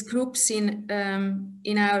these groups in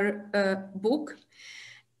our book,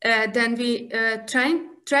 then we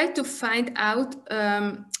tried to find out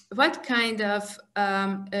what kind of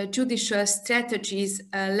judicial strategies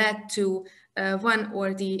led to one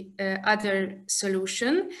or the other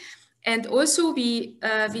solution. And also we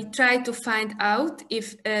tried to find out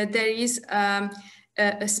if there is a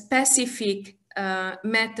specific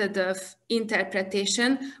method of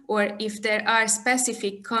interpretation, or if there are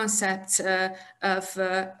specific concepts of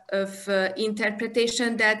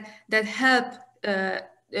interpretation that help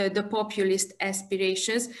the populist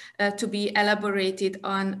aspirations to be elaborated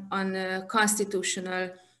on a constitutional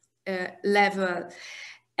level.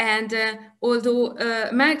 And although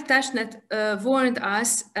Mark Tashnet warned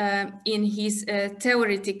us in his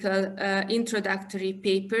theoretical introductory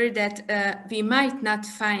paper that we might not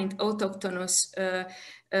find autochthonous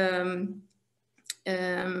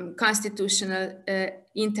constitutional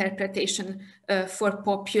interpretation for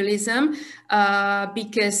populism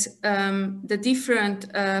because the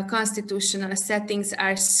different constitutional settings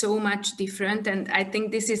are so much different, and I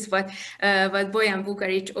think this is what Bojan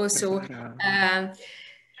Bugaric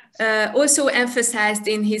also emphasized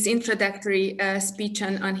in his introductory speech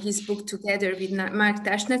on his book together with Mark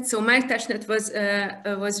Tashnet. So Mark Tashnet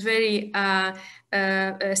was very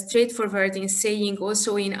straightforward in saying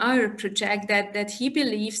also in our project that he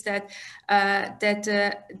believes that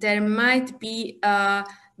there might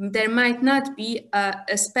not be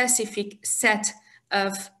a specific set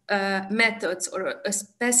of methods or a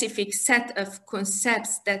specific set of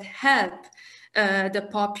concepts that help the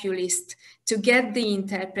populist to get the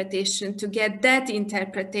interpretation, to get that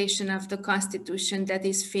interpretation of the Constitution that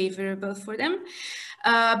is favorable for them.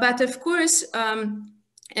 But of course,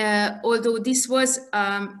 although this was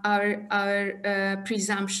our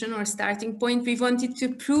presumption or starting point, we wanted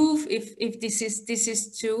to prove if this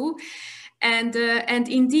is true. And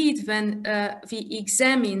indeed, when we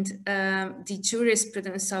examined the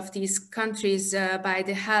jurisprudence of these countries by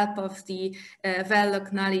the help of the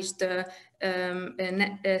well-acknowledged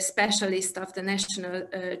specialist of the national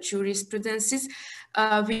jurisprudences,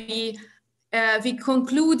 we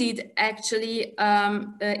concluded actually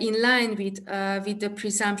in line with the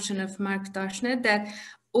presumption of Mark Tashnet that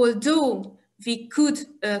although we could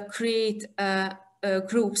create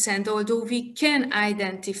groups and although we can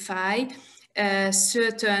identify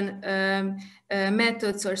certain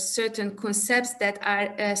methods or certain concepts that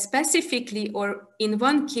are specifically or in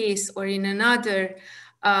one case or in another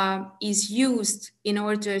is used in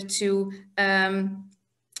order to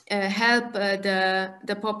help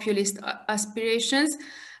the populist aspirations,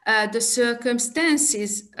 the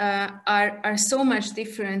circumstances are so much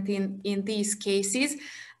different in these cases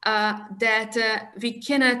that we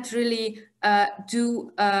cannot really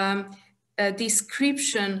do a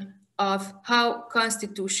description of how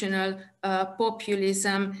constitutional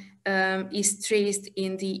populism is traced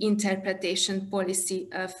in the interpretation policy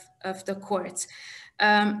of the courts.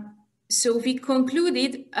 so we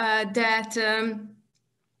concluded that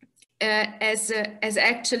as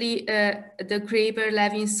actually the Graeber,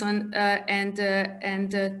 Levinson, and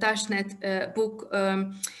Taschnet book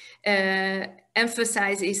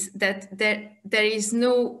emphasizes that there is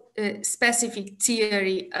no specific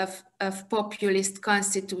theory of populist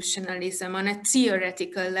constitutionalism on a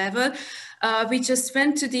theoretical level. We just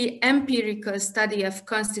went to the empirical study of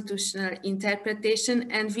constitutional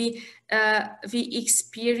interpretation, and we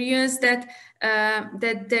experienced that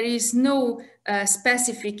there is no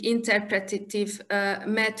specific interpretative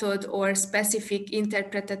method or specific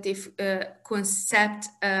interpretative concept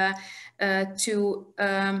to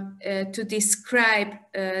describe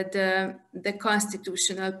the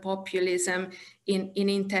constitutional populism in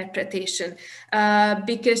interpretation.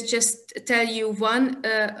 Because just tell you one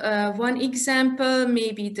example,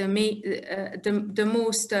 maybe the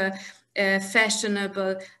most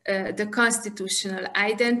fashionable, the constitutional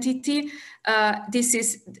identity. This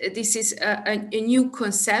is a new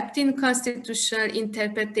concept in constitutional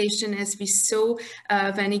interpretation, as we saw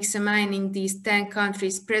when examining these 10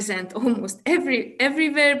 countries present almost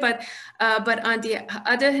everywhere. But on the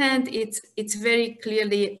other hand, it's very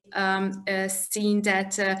clearly seen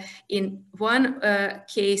that in one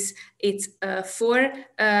case it's for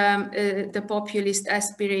the populist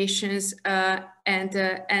aspirations. And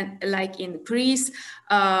like in Greece,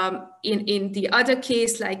 in the other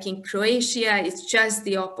case, like in Croatia, it's just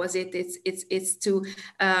the opposite. It's to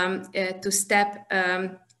step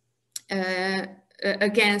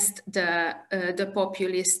against the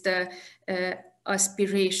populist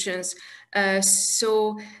aspirations.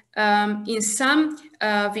 So in sum,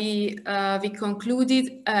 we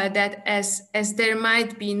concluded that as there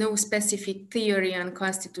might be no specific theory on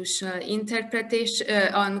constitutional interpretation,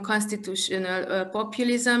 on constitutional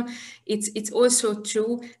populism, it's also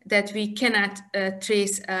true that we cannot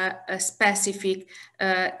trace a specific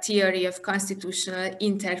theory of constitutional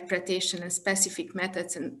interpretation and specific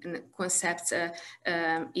methods and concepts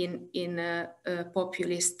in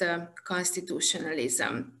populist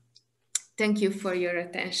constitutionalism. Thank you for your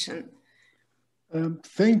attention.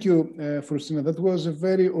 Thank you, Fruzsina. That was a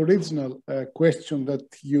very original question that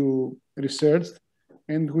you researched,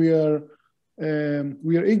 and we are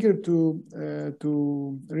eager to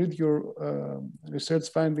read your research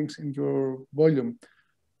findings in your volume.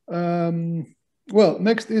 Well,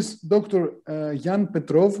 next is Dr. Jan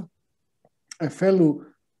Petrov, a fellow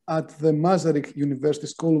at the Masaryk University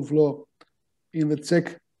School of Law in the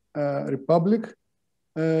Czech Republic.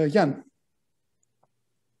 Jan.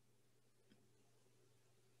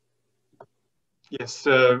 Yes,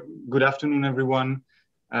 good afternoon, everyone.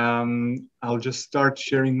 I'll just start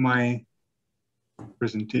sharing my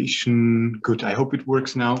presentation. Good, I hope it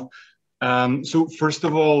works now. So first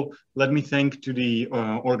of all, let me thank to the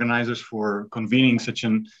organizers for convening such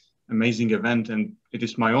an amazing event, and it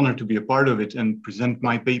is my honor to be a part of it and present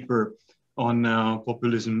my paper on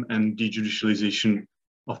populism and the judicialization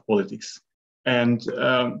of politics. And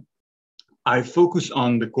I focus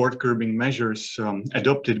on the court curbing measures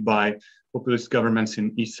adopted by populist governments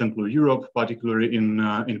in East Central Europe, particularly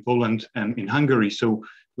in Poland and in Hungary. So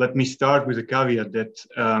let me start with a caveat that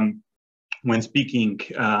when speaking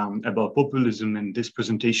about populism in this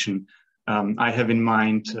presentation, I have in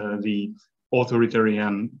mind the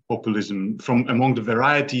authoritarian populism from among the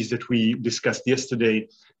varieties that we discussed yesterday.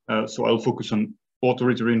 So I'll focus on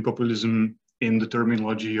authoritarian populism in the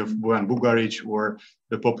terminology of Bojan Bugaric, or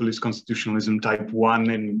the populist constitutionalism type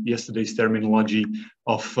 1 in yesterday's terminology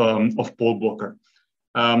of Paul Blocker.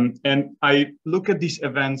 And I look at these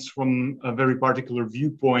events from a very particular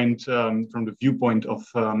viewpoint, from the viewpoint of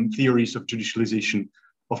theories of judicialization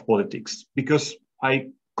of politics, because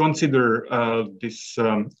I consider this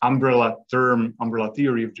umbrella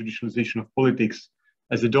theory of judicialization of politics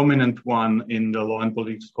as a dominant one in the law and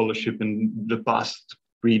politics scholarship in the past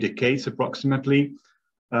 3 decades approximately.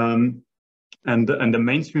 And the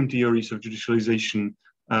mainstream theories of judicialization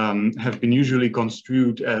have been usually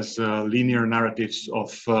construed as linear narratives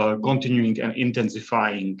of continuing and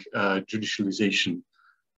intensifying judicialization.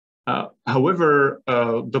 However,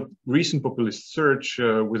 the recent populist surge,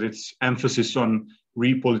 with its emphasis on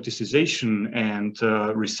repoliticization and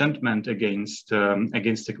resentment against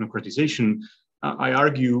technocratization, I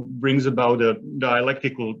argue, brings about a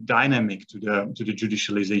dialectical dynamic to the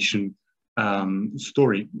judicialization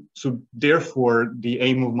story. So therefore, the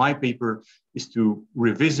aim of my paper is to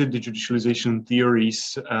revisit the judicialization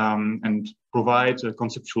theories and provide a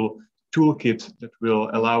conceptual toolkit that will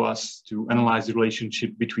allow us to analyze the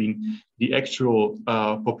relationship between the actual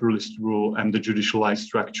populist rule and the judicialized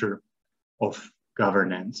structure of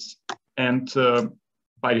governance. And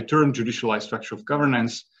by the term judicialized structure of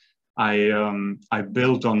governance, I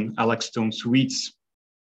built on Alex Stone Sweet's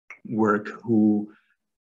work, who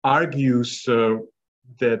argues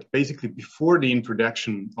that basically before the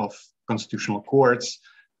introduction of constitutional courts,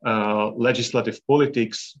 legislative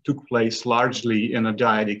politics took place largely in a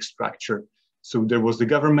dyadic structure. So there was the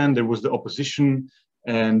government, there was the opposition,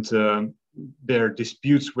 and their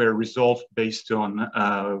disputes were resolved based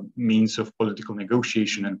on means of political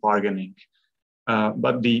negotiation and bargaining.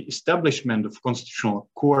 But the establishment of constitutional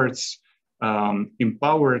courts,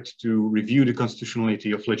 empowered to review the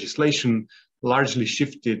constitutionality of legislation, largely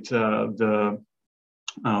shifted the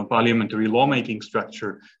parliamentary lawmaking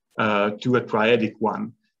structure to a triadic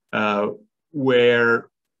one, where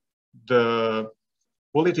the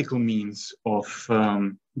political means of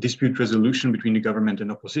dispute resolution between the government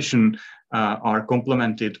and opposition are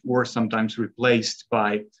complemented or sometimes replaced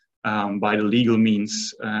by the legal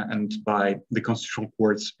means and by the constitutional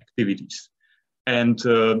court's activities. And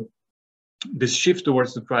this shift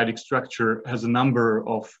towards the triadic structure has a number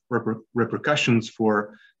of repercussions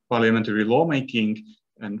for parliamentary lawmaking.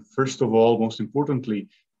 And first of all, most importantly,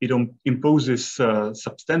 it imposes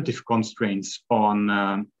substantive constraints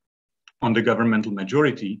on the governmental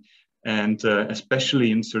majority. And especially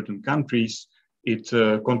in certain countries, it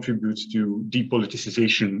contributes to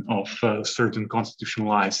depoliticization of certain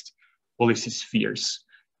constitutionalized policy spheres.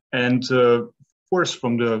 And of course,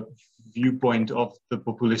 from the viewpoint of the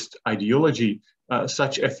populist ideology,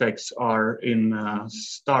 such effects are in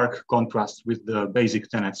stark contrast with the basic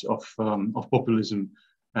tenets of populism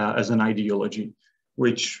as an ideology,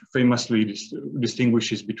 which famously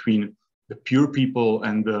distinguishes between the pure people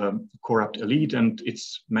and the corrupt elite. And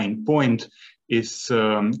its main point is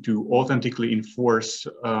to authentically enforce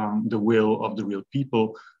the will of the real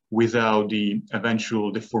people without the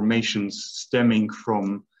eventual deformations stemming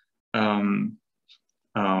from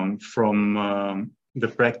the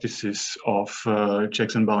practices of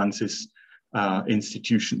checks and balances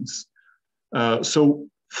institutions. So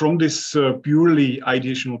from this purely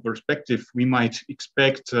ideational perspective, we might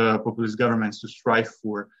expect populist governments to strive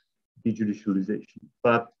for dejudicialization.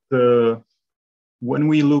 But when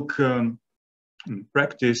we look in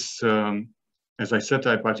practice, as I said,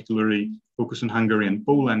 I particularly focus on Hungary and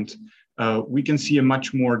Poland, we can see a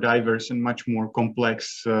much more diverse and much more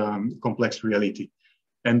complex reality.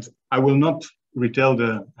 And I will not retell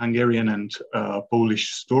the Hungarian and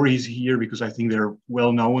Polish stories here, because I think they're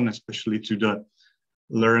well known, especially to the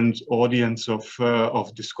learned audience of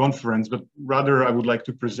this conference, but rather I would like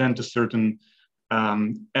to present a certain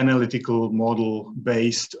analytical model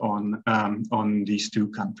based on these two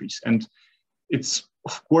countries. And it's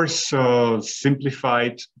of course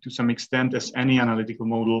simplified to some extent as any analytical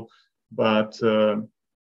model, but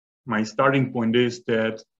my starting point is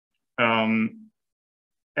that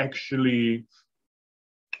actually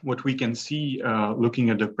what we can see looking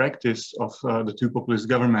at the practice of the two populist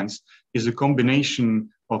governments is a combination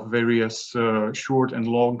of various short and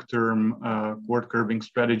long-term court curbing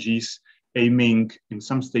strategies, aiming in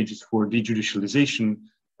some stages for dejudicialization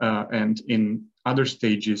and in other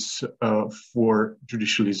stages for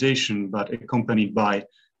judicialization, but accompanied by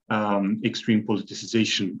extreme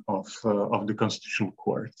politicization of the constitutional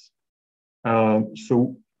courts.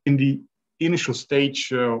 So in the initial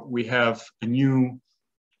stage, we have a new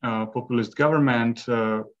populist government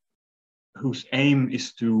whose aim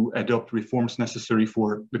is to adopt reforms necessary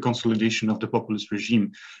for the consolidation of the populist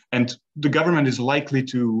regime. And the government is likely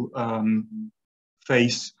to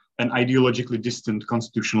face an ideologically distant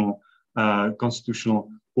constitutional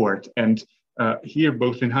court. And here,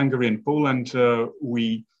 both in Hungary and Poland,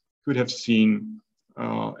 we could have seen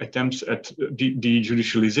attempts at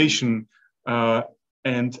dejudicialization,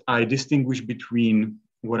 and I distinguish between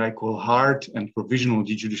what I call hard and provisional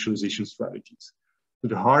dejudicialization strategies. So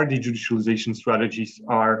the hard dejudicialization strategies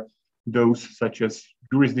are those such as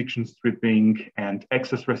jurisdiction stripping and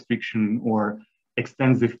access restriction, or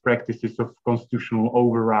extensive practices of constitutional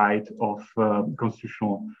override of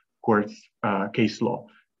constitutional courts case law.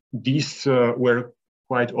 These were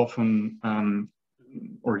quite often,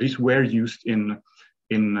 or these were used in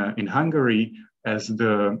Hungary, as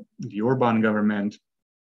the Orbán government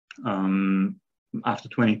after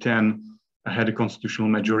 2010 had a constitutional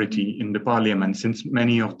majority in the parliament, since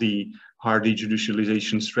many of the hard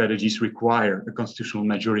dejudicialization strategies require a constitutional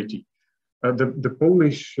majority. The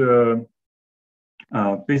Polish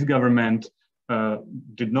PiS government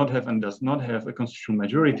did not have and does not have a constitutional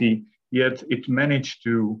majority, yet it managed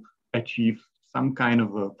to achieve some kind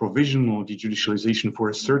of a provisional dejudicialization for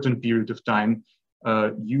a certain period of time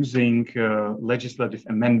using legislative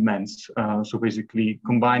amendments. So basically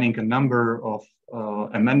combining a number of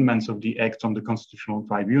amendments of the Act on the Constitutional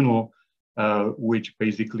Tribunal, which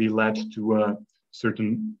basically led to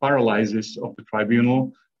certain paralysis of the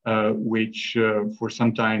tribunal, which for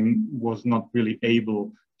some time was not really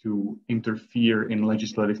able to interfere in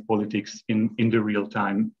legislative politics in the real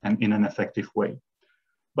time and in an effective way.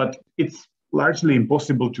 But it's largely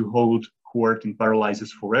impossible to hold court in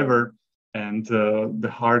paralysis forever, and the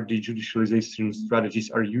hard judicialization strategies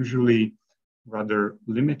are usually rather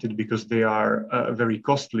limited because they are very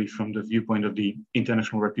costly from the viewpoint of the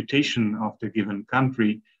international reputation of the given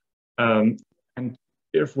country. And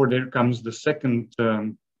therefore there comes the second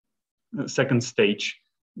stage,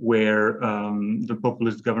 where the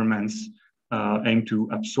populist governments aim to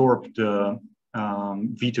absorb the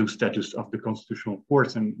veto status of the constitutional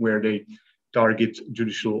courts, and where they target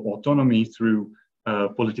judicial autonomy through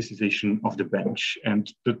politicization of the bench. And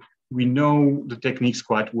we know the techniques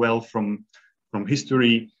quite well from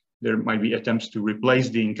history. There might be attempts to replace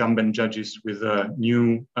the incumbent judges with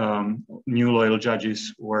new loyal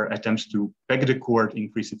judges, or attempts to peg the court,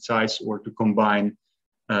 increase its size, or to combine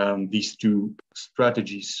these two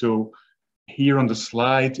strategies. So here on the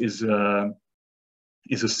slide is a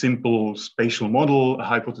simple spatial model, a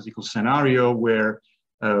hypothetical scenario where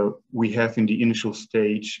we have in the initial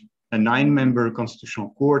stage a 9-member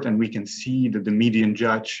constitutional court, and we can see that the median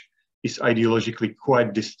judge is ideologically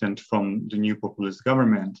quite distant from the new populist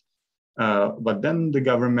government. But then the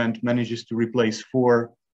government manages to replace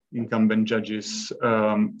 4 incumbent judges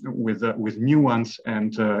with new ones,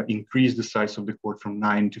 and increase the size of the court from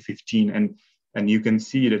 9 to 15. And you can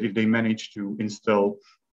see that if they manage to install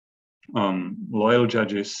loyal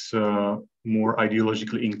judges, more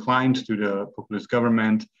ideologically inclined to the populist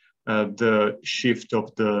government, the shift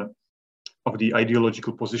of the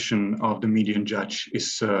ideological position of the median judge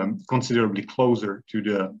is considerably closer to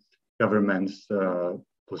the government's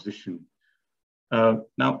position.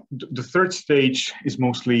 Now, the third stage is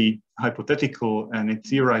mostly hypothetical, and it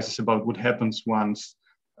theorizes about what happens once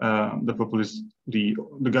the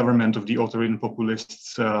government of the authoritarian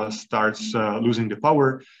populists starts losing the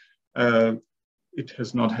power. It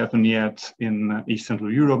has not happened yet in East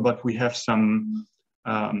Central Europe, but we have some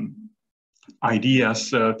ideas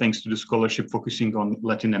thanks to the scholarship focusing on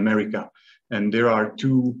Latin America. And there are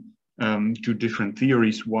two different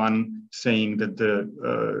theories. One saying that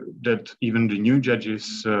that even the new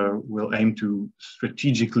judges will aim to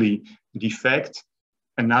strategically defect.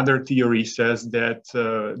 Another theory says that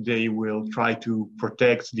they will try to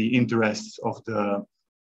protect the interests of the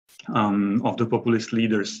populist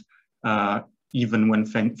leaders, even when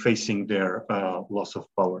facing their loss of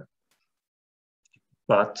power.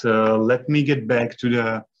 But let me get back to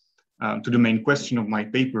the main question of my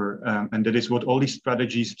paper, and that is what all these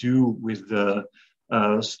strategies do with the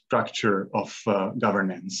structure of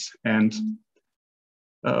governance. And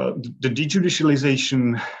the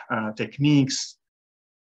dejudicialization techniques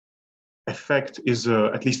effect is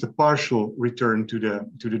at least a partial return to the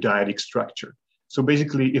dyadic structure. So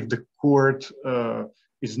basically, if the court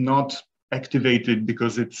is not activated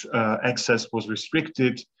because its access was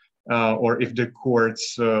restricted, or if the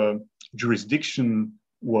court's jurisdiction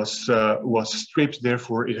was stripped,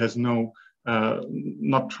 therefore it has not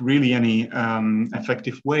really any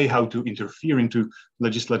effective way how to interfere into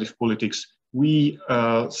legislative politics, we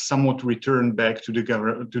somewhat return back to the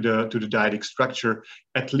dyadic structure,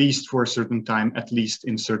 at least for a certain time, at least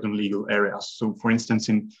in certain legal areas. So, for instance,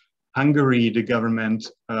 in Hungary, the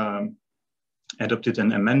government adopted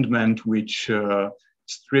an amendment which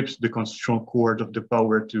stripped the constitutional court of the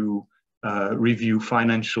power to review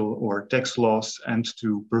financial or tax laws and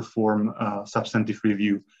to perform substantive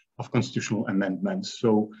review of constitutional amendments.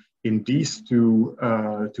 So in these two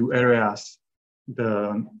areas,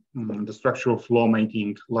 the structure of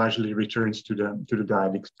lawmaking largely returns to the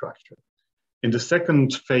dyadic structure. In the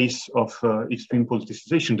second phase of extreme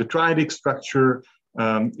politicization, the triadic structure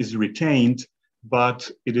is retained, but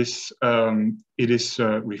it is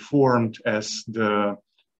reformed as the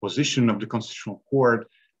position of the constitutional court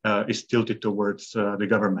is tilted towards the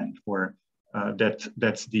government, or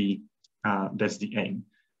that's the aim.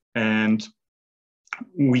 And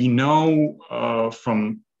we know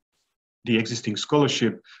from the existing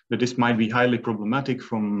scholarship that this might be highly problematic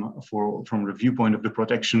from the viewpoint of the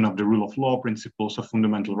protection of the rule of law, principles of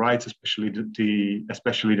fundamental rights,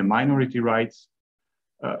 especially the minority rights.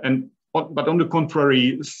 But on the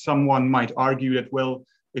contrary, someone might argue that, well,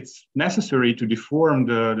 it's necessary to deform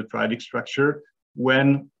the triadic structure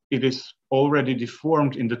when it is already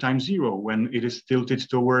deformed in the time zero, when it is tilted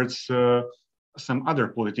towards some other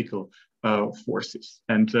political forces.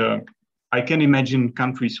 And I can imagine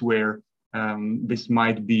countries where this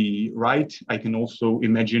might be right. I can also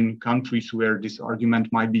imagine countries where this argument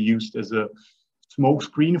might be used as a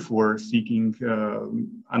smokescreen for seeking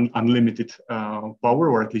unlimited power,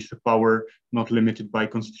 or at least a power not limited by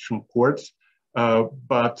constitutional courts.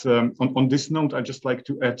 But on this note, I'd just like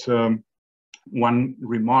to add one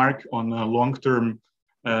remark on a long-term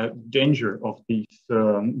danger of these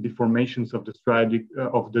deformations of the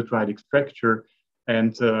triadic structure,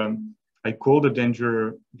 and I call the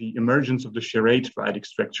danger the emergence of the charade triadic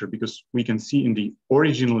structure, because we can see in the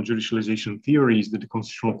original judicialization theories that the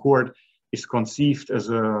constitutional court is conceived as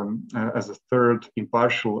a third,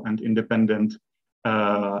 impartial, and independent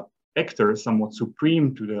actor, somewhat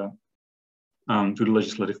supreme to the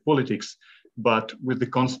legislative politics, but with the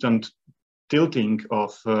constant tilting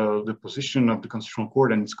of the position of the constitutional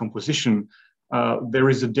court and its composition, there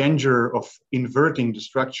is a danger of inverting the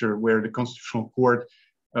structure where the constitutional court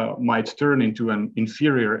might turn into an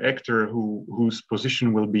inferior actor whose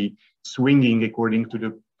position will be swinging according to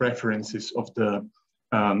the preferences of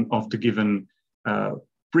the given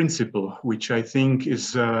principle, which I think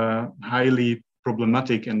is highly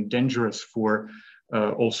problematic and dangerous for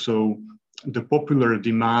also the popular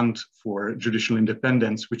demand for judicial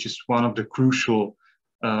independence, which is one of the crucial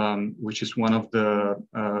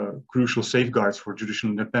crucial safeguards for judicial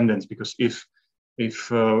independence. Because if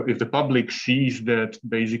the public sees that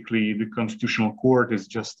basically the constitutional court is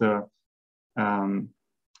just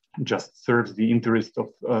serves the interest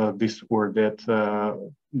of this or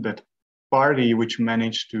that party which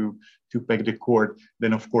managed to peg the court,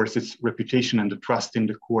 then of course its reputation and the trust in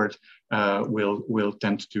the court will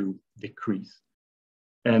tend to decrease.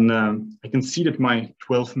 And I can see that my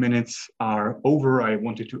 12 minutes are over. I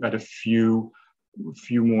wanted to add a few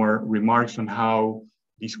more remarks on how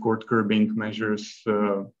these court curbing measures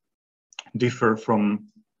differ from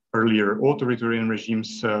earlier authoritarian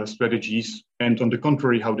regimes' strategies, and on the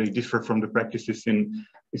contrary, how they differ from the practices in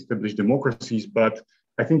established democracies. But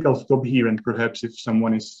I think I'll stop here, and perhaps if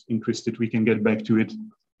someone is interested, we can get back to it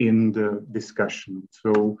in the discussion.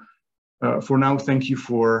 So for now, thank you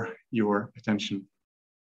for your attention.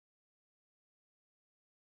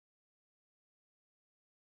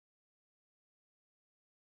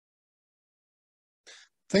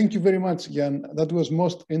 Thank you very much, Jan. That was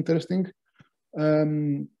most interesting.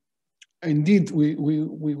 Indeed, we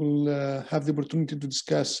will have the opportunity to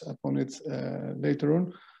discuss upon it later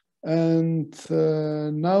on. And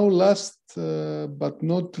now, last but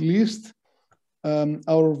not least,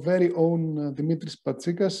 our very own Dimitris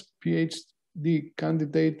Patsikas, PhD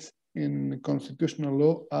candidate in constitutional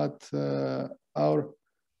law at our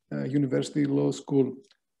university law school.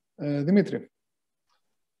 Dimitri.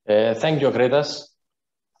 Thank you, Akritas.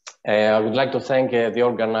 I would like to thank the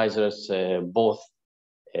organizers both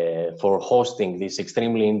for hosting this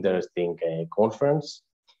extremely interesting conference,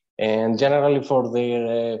 and generally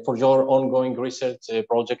for your ongoing research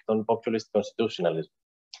project on populist constitutionalism.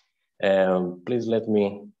 Please let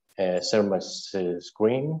me share my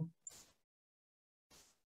screen.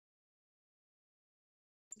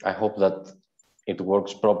 I hope that it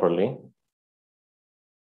works properly.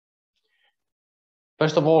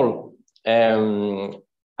 First of all,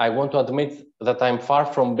 I want to admit that I'm far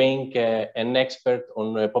from being an expert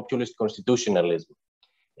on populist constitutionalism.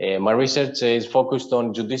 My research is focused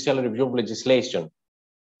on judicial review of legislation,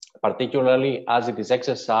 particularly as it is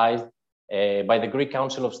exercised by the Greek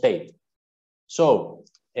Council of State. So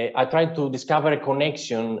I tried to discover a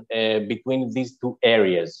connection between these two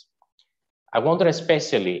areas. I wonder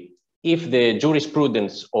especially if the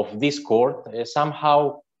jurisprudence of this court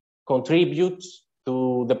somehow contributes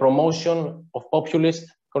to the promotion of populist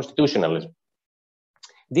constitutionalism.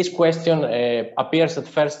 This question appears at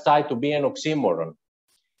first sight to be an oxymoron,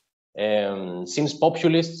 since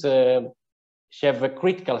populists have a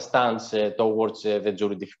critical stance towards the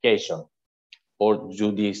juridification or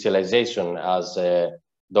judicialization, as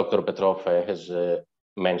Dr. Petrov has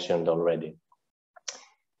mentioned already.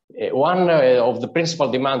 One of the principal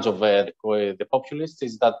demands of the populists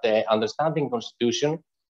is that understanding constitution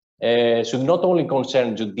should not only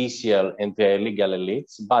concern judicial and legal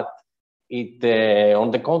elites, but it,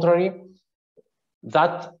 on the contrary,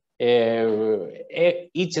 that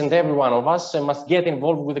each and every one of us must get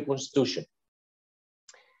involved with the Constitution.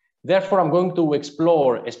 Therefore, I'm going to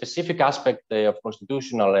explore a specific aspect of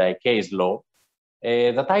constitutional case law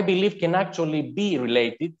that I believe can actually be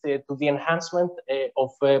related to the enhancement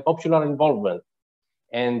of popular involvement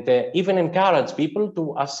and even encourage people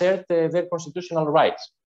to assert their constitutional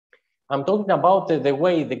rights. I'm talking about the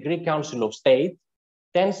way the Greek Council of State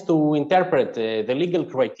tends to interpret the legal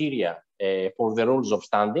criteria for the rules of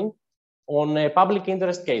standing on public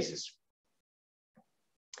interest cases.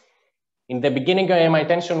 In the beginning, my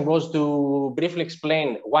intention was to briefly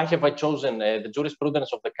explain why have I chosen the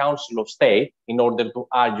jurisprudence of the Council of State in order to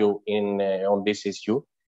argue on this issue.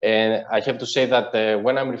 And I have to say that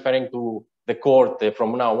when I'm referring to the court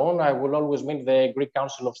from now on, I will always mean the Greek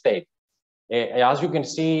Council of State. As you can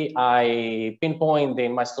see, I pinpoint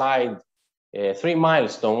in my slide 3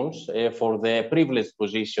 milestones for the privileged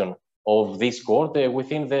position of this court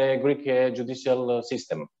within the Greek judicial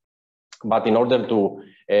system. But in order to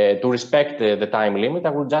respect the time limit, I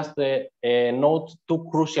will just note 2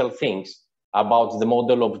 crucial things about the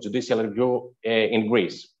model of judicial review in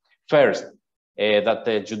Greece. First, that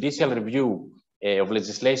the judicial review of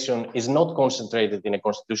legislation is not concentrated in a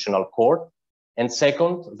constitutional court. And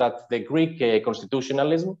second, that the Greek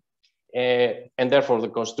constitutionalism and therefore the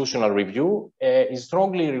constitutional review is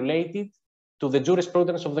strongly related to the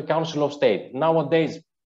jurisprudence of the Council of State. Nowadays,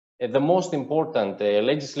 the most important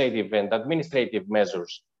legislative and administrative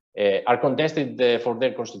measures are contested for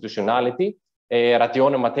their constitutionality,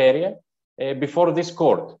 ratione materia, before this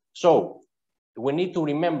court. So we need to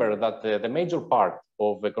remember that the major part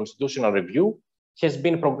of the constitutional review has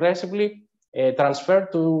been progressively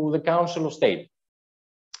transferred to the Council of State.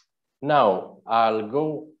 Now, I'll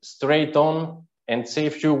go straight on and say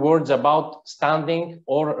a few words about standing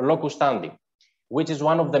or locus standi, which is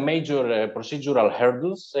one of the major procedural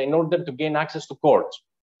hurdles in order to gain access to courts.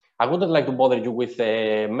 I wouldn't like to bother you with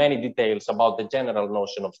many details about the general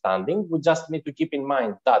notion of standing. We just need to keep in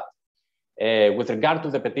mind that with regard to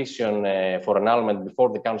the petition for annulment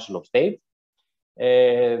before the Council of State,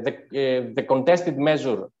 the contested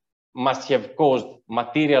measure must have caused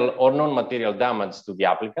material or non-material damage to the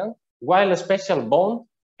applicant, while a special bond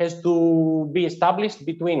has to be established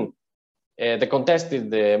between the contested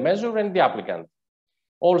measure and the applicant.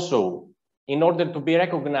 Also, in order to be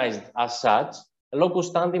recognized as such, a locus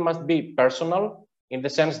standi must be personal in the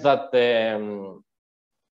sense that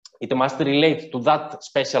it must relate to that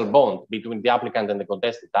special bond between the applicant and the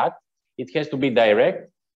contested act. It has to be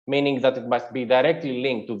direct, meaning that it must be directly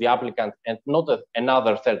linked to the applicant and not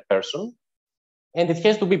another third person. And it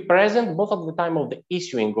has to be present both at the time of the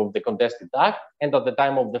issuing of the contested act and at the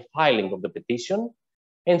time of the filing of the petition,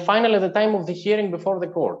 and finally at the time of the hearing before the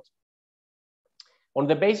court. On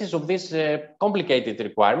the basis of these complicated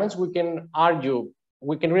requirements, we can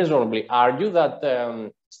reasonably argue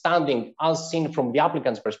that standing, as seen from the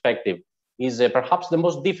applicant's perspective, is perhaps the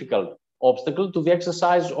most difficult obstacle to the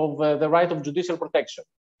exercise of the right of judicial protection.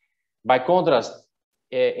 By contrast,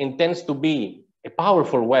 it tends to be a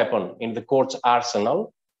powerful weapon in the court's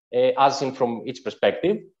arsenal, as seen from its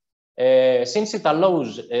perspective, since it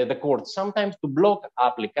allows the court sometimes to block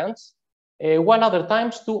applicants, while other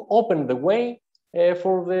times to open the way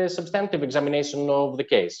for the substantive examination of the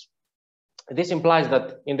case. This implies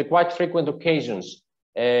that in the quite frequent occasions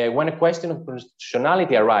when a question of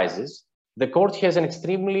constitutionality arises, the court has an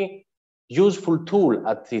extremely useful tool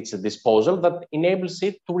at its disposal that enables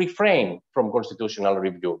it to refrain from constitutional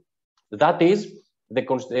review. That is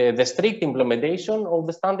the strict implementation of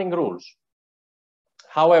the standing rules.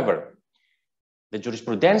 However, the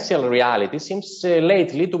jurisprudential reality seems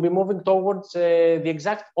lately to be moving towards the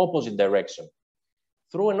exact opposite direction.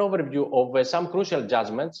 Through an overview of some crucial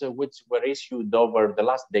judgments which were issued over the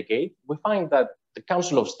last decade, we find that the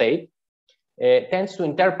Council of State tends to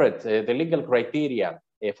interpret the legal criteria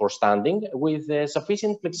for standing with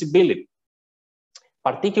sufficient flexibility,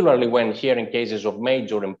 particularly when hearing cases of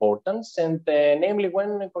major importance and namely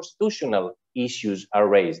when constitutional issues are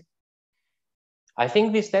raised. I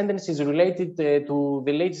think this tendency is related to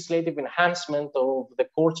the legislative enhancement of the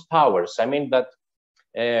court's powers. I mean that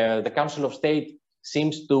the Council of State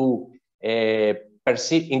seems to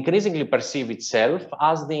increasingly perceive itself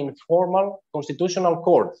as the informal constitutional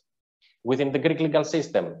court within the Greek legal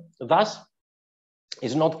system. Thus,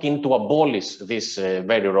 is not keen to abolish this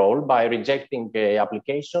very role by rejecting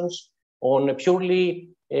applications on purely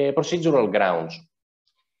procedural grounds.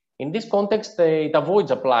 In this context, it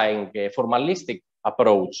avoids applying a formalistic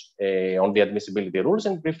approach on the admissibility rules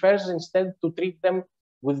and prefers instead to treat them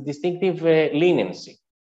with distinctive leniency.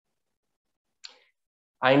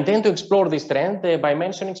 I intend to explore this trend by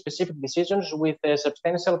mentioning specific decisions with a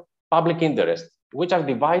substantial public interest, which are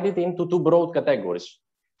divided into 2 broad categories.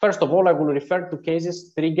 First of all, I will refer to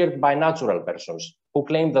cases triggered by natural persons who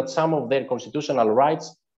claim that some of their constitutional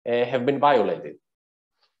rights have been violated.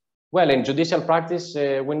 Well, in judicial practice,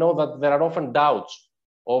 we know that there are often doubts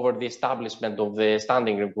over the establishment of the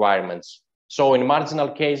standing requirements. So in marginal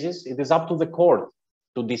cases, it is up to the court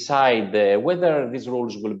to decide whether these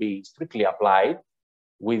rules will be strictly applied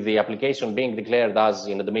with the application being declared as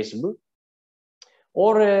inadmissible,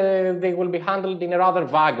 or they will be handled in a rather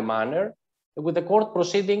vague manner, with the court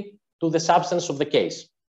proceeding to the substance of the case.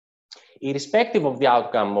 Irrespective of the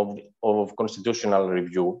outcome of constitutional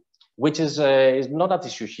review, which is not at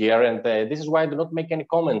issue here, and this is why I do not make any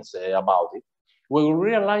comments about it, we will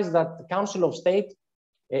realize that the Council of State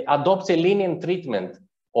adopts a lenient treatment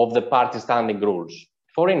of the party standing rules.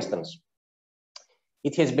 For instance,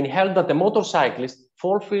 it has been held that a motorcyclist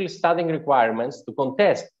fulfills standing requirements to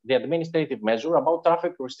contest the administrative measure about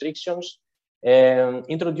traffic restrictions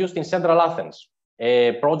introduced in central Athens,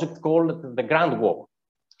 a project called the Grand Walk.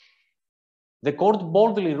 The court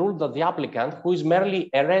boldly ruled that the applicant, who is merely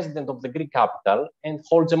a resident of the Greek capital and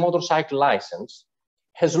holds a motorcycle license,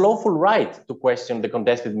 has lawful right to question the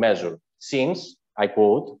contested measure, since, I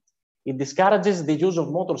quote, it discourages the use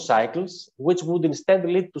of motorcycles, which would instead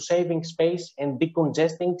lead to saving space and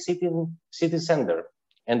decongesting city center,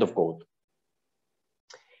 end of quote.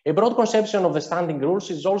 A broad conception of the standing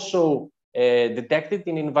rules is also detected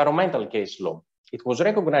in environmental case law. It was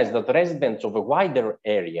recognized that residents of a wider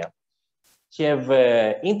area have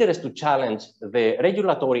interest to challenge the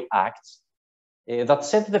regulatory acts that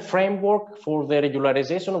set the framework for the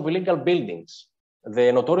regularization of illegal buildings,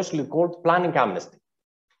 the notoriously called planning amnesty.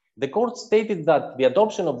 The court stated that the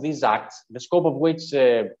adoption of these acts, the scope of which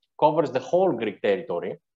covers the whole Greek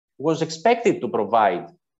territory, was expected to provide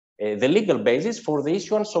the legal basis for the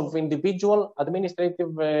issuance of individual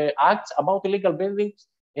administrative acts about illegal buildings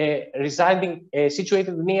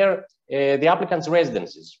situated near the applicant's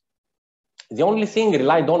residences. The only thing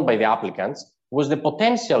relied on by the applicants was the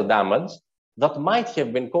potential damage that might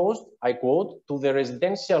have been caused, I quote, to the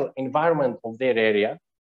residential environment of their area,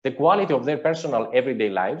 the quality of their personal everyday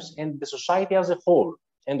lives, and the society as a whole,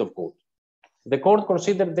 end of quote. The court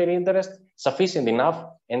considered their interest sufficient enough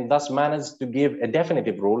and thus managed to give a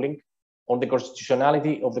definitive ruling on the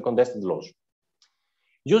constitutionality of the contested laws.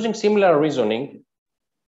 Using similar reasoning,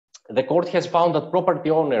 the court has found that property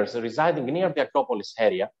owners residing near the Acropolis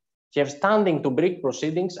area have standing to bring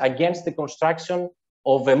proceedings against the construction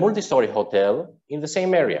of a multi-story hotel in the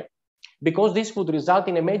same area, because this would result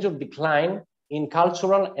in a major decline in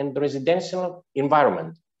cultural and residential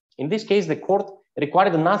environment. In this case, the court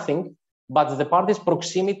required nothing but the parties'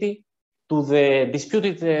 proximity to the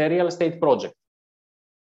disputed real estate project.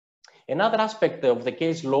 Another aspect of the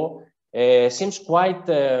case law seems quite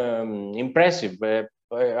impressive,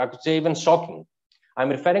 I could say even shocking. I'm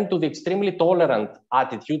referring to the extremely tolerant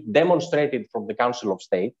attitude demonstrated from the Council of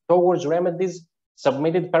State towards remedies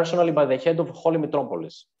submitted personally by the head of Holy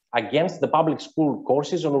Metropolis against the public school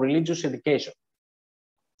courses on religious education.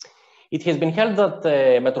 It has been held that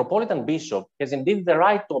the Metropolitan Bishop has indeed the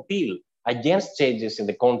right to appeal against changes in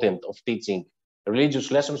the content of teaching religious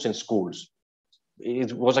lessons in schools.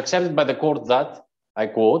 It was accepted by the court that, I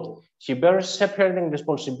quote, he bears separating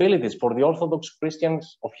responsibilities for the Orthodox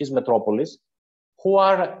Christians of his metropolis who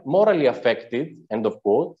are morally affected, end of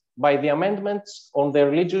quote, by the amendments on the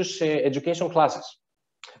religious education classes.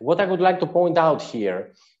 What I would like to point out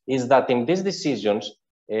here is that in these decisions,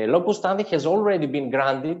 locus standi has already been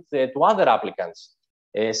granted to other applicants,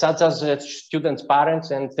 such as students'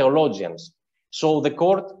 parents and theologians. So the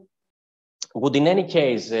court would in any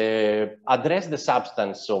case address the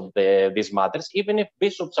substance of these matters, even if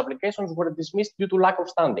bishops' applications were dismissed due to lack of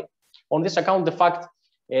standing. On this account, the fact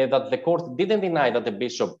that the court didn't deny that the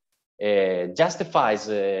bishop justifies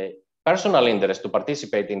personal interest to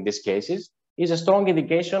participate in these cases is a strong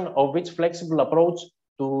indication of its flexible approach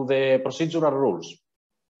to the procedural rules.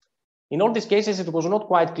 In all these cases, it was not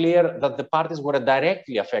quite clear that the parties were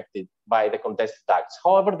directly affected by the contested acts.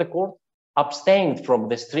 However, the court abstained from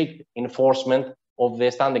the strict enforcement of the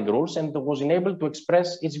standing rules and was enabled to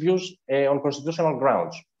express its views on constitutional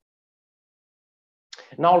grounds.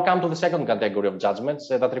 Now I'll come to the second category of judgments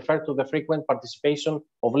that refer to the frequent participation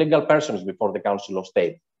of legal persons before the Council of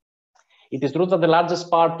State. It is true that the largest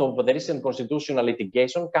part of the recent constitutional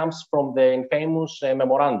litigation comes from the infamous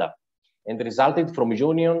memoranda and resulted from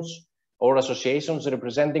unions or associations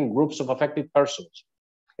representing groups of affected persons.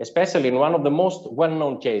 Especially in one of the most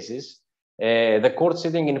well-known cases, the court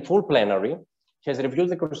sitting in full plenary has reviewed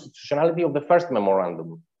the constitutionality of the first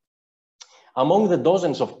memorandum. Among the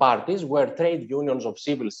dozens of parties were trade unions of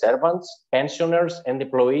civil servants, pensioners, and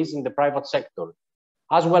employees in the private sector,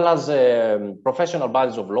 as well as professional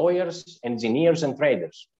bodies of lawyers, engineers, and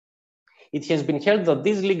traders. It has been held that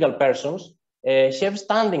these legal persons have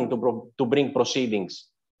standing to bring proceedings,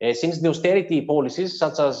 since the austerity policies,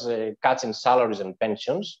 such as cuts in salaries and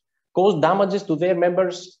pensions, caused damages to their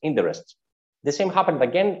members' interests. The same happened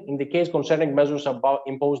again in the case concerning measures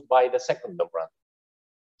imposed by the second memorandum.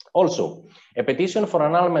 Also, a petition for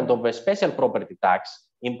annulment of a special property tax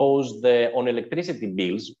imposed on electricity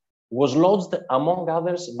bills was lodged, among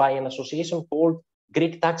others, by an association called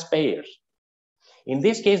Greek Taxpayers. In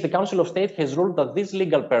this case, the Council of State has ruled that this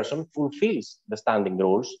legal person fulfills the standing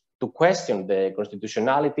rules to question the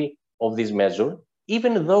constitutionality of this measure,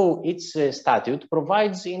 even though its statute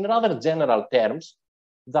provides in rather general terms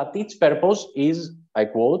that its purpose is, I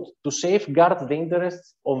quote, to safeguard the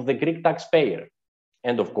interests of the Greek taxpayer,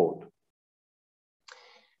 end of quote.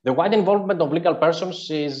 The wide involvement of legal persons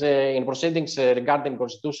is in proceedings regarding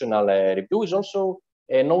constitutional review is also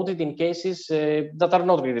noted in cases that are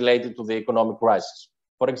not related to the economic crisis.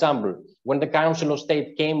 For example, when the Council of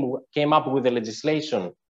State came up with a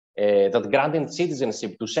legislation that granted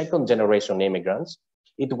citizenship to second-generation immigrants,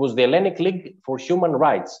 it was the Hellenic League for Human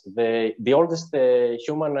Rights, the oldest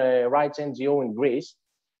human rights NGO in Greece,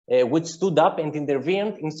 which stood up and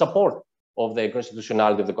intervened in support of the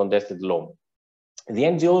constitutionality of the contested law. The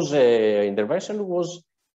NGO's intervention was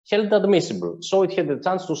held admissible, so it had the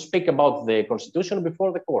chance to speak about the constitution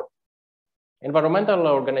before the court. Environmental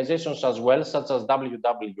organizations as well, such as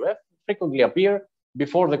WWF, frequently appear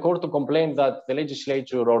before the court to complain that the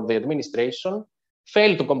legislature or the administration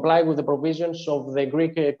failed to comply with the provisions of the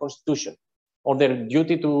Greek constitution or their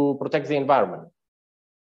duty to protect the environment.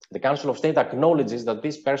 The Council of State acknowledges that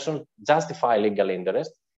these persons justify legal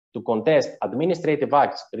interest to contest administrative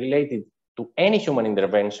acts related to any human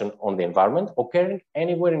intervention on the environment occurring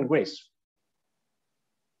anywhere in Greece.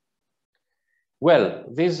 Well,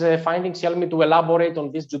 these findings help me to elaborate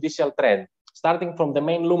on this judicial trend, starting from the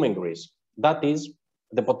main loom in Greece, that is,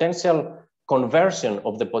 the potential conversion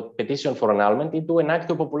of the petition for annulment into an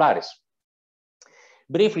actio popularis.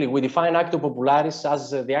 Briefly, we define actio popularis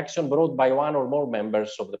as the action brought by one or more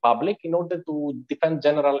members of the public in order to defend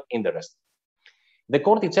general interest. The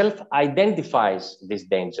court itself identifies this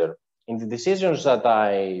danger. In the decisions that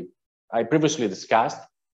I previously discussed,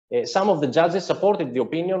 some of the judges supported the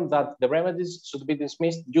opinion that the remedies should be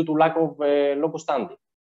dismissed due to lack of locus standi.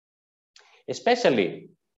 Especially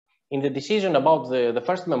in the decision about the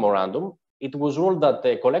first memorandum, it was ruled that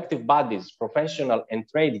the collective bodies, professional and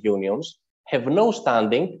trade unions have no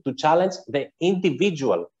standing to challenge the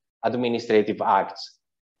individual administrative acts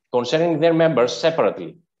concerning their members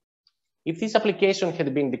separately. If this application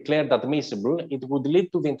had been declared admissible, it would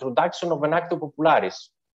lead to the introduction of an actio popularis,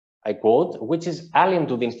 I quote, which is alien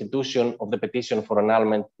to the institution of the petition for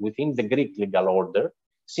annulment within the Greek legal order,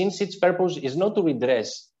 since its purpose is not to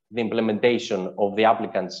redress the implementation of the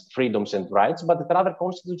applicant's freedoms and rights, but it rather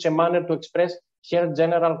constitutes a manner to express her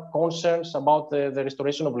general concerns about the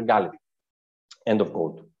restoration of legality, end of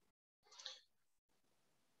quote.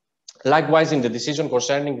 Likewise, in the decision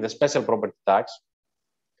concerning the special property tax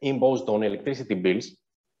imposed on electricity bills,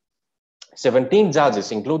 17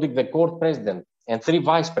 judges, including the court president and 3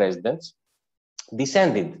 vice presidents,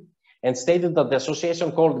 dissented and stated that the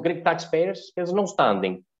association called Greek Taxpayers has no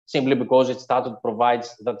standing, simply because its statute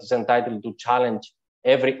provides that it's entitled to challenge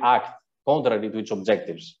every act contrary to its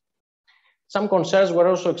objectives. Some concerns were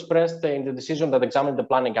also expressed in the decision that examined the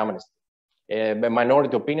planning amnesty. A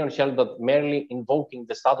minority opinion held that merely invoking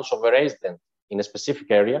the status of a resident in a specific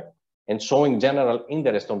area and showing general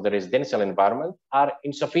interest on the residential environment are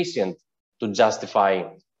insufficient to justify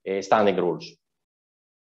standing rules.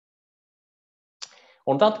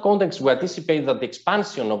 On that context, we anticipate that the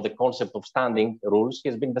expansion of the concept of standing rules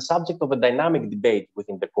has been the subject of a dynamic debate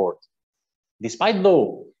within the court. Despite,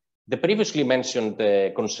 though, the previously mentioned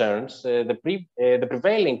concerns, the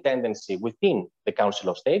prevailing tendency within the Council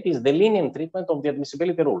of State is the lenient treatment of the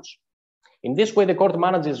admissibility rules. In this way, the court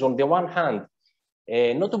manages, on the one hand,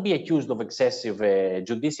 not to be accused of excessive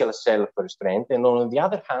judicial self-restraint, and on the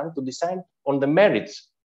other hand, to decide on the merits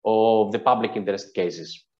of the public interest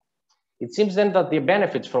cases. It seems then that the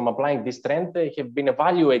benefits from applying this trend have been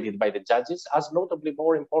evaluated by the judges as notably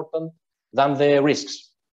more important than the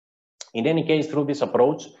risks. In any case, through this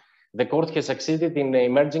approach, the court has succeeded in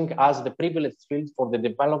emerging as the privileged field for the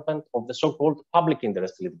development of the so-called public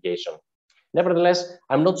interest litigation. Nevertheless,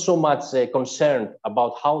 I'm not so much concerned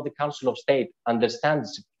about how the Council of State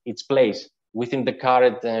understands its place within the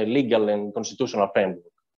current legal and constitutional framework.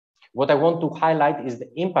 What I want to highlight is the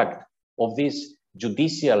impact of this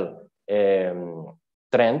judicial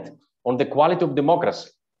trend on the quality of democracy.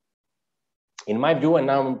 In my view, and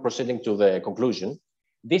now I'm proceeding to the conclusion,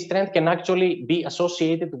 this trend can actually be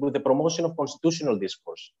associated with the promotion of constitutional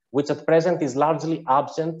discourse, which at present is largely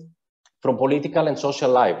absent from political and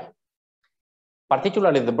social life.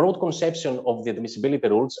 Particularly, the broad conception of the admissibility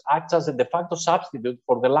rules acts as a de facto substitute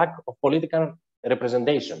for the lack of political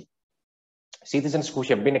representation. Citizens who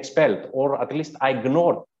have been expelled or at least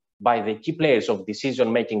ignored by the key players of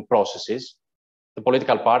decision-making processes, the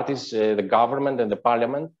political parties, the government and the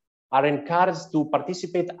parliament, are encouraged to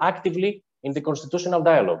participate actively in the constitutional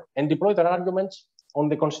dialogue and deploy their arguments on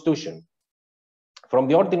the constitution. From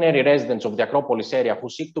the ordinary residents of the Acropolis area who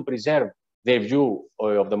seek to preserve their view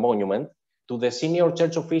of the monument, to the senior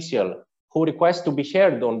church official who requests to be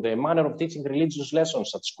heard on the manner of teaching religious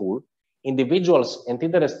lessons at school, individuals and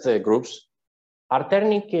interest groups are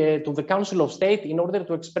turning to the Council of State in order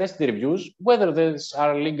to express their views, whether these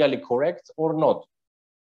are legally correct or not.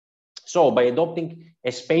 So, by adopting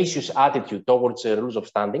a spacious attitude towards rules of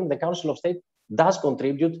standing, the Council of State does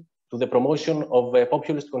contribute to the promotion of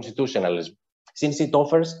populist constitutionalism, since it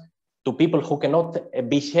offers to people who cannot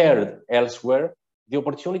be heard elsewhere the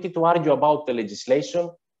opportunity to argue about the legislation,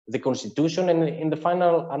 the constitution, and in the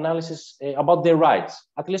final analysis about their rights.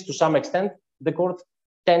 At least to some extent, the court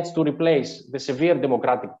tends to replace the severe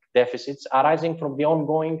democratic deficits arising from the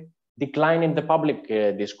ongoing decline in the public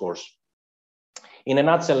discourse. In a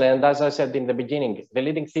nutshell, and as I said in the beginning, the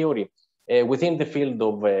leading theory within the field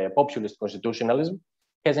of populist constitutionalism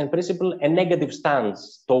has in principle a negative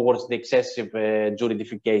stance towards the excessive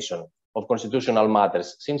juridification of constitutional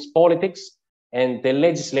matters, since politics and the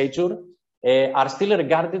legislature are still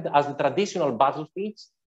regarded as the traditional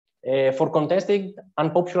battlefields for contesting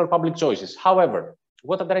unpopular public choices. However,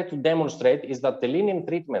 what I try to demonstrate is that the lenient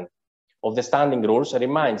treatment of the standing rules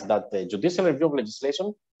reminds that the judicial review of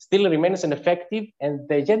legislation still remains an effective and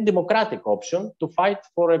yet democratic option to fight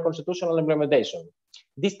for a constitutional implementation.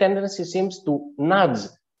 This tendency seems to nudge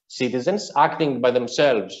citizens acting by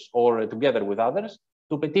themselves or together with others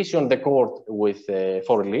to petition the court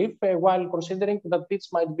for relief, while considering that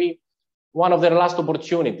this might be one of their last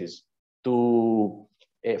opportunities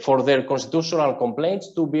for their constitutional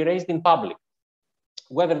complaints to be raised in public.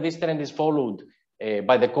 Whether this trend is followed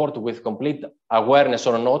by the court with complete awareness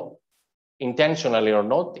or not, intentionally or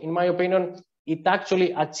not, in my opinion, it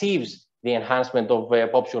actually achieves the enhancement of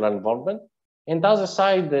popular involvement. And as a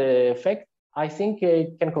side effect, I think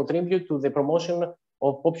it can contribute to the promotion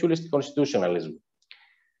of populist constitutionalism.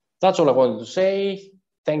 That's all I wanted to say.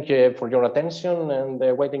 Thank you for your attention, and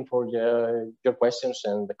waiting for your questions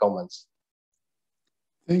and the comments.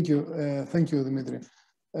 Thank you, Dimitri.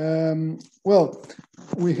 Well,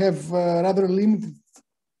 we have rather limited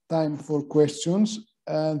time for questions.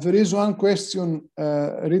 There is one question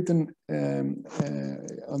written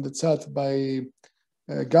on the chat by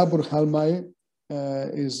Gabor Halmai,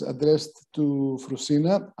 is addressed to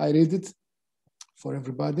Fruzsina. I read it for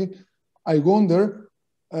everybody. I wonder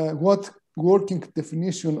what working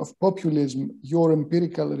definition of populism your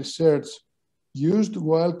empirical research used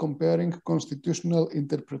while comparing constitutional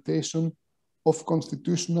interpretation of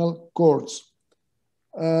constitutional courts.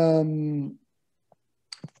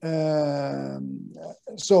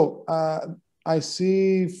 I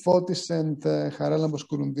see Fotis and Haralambos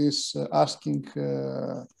Kourundis asking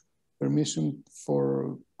permission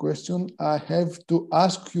for question. I have to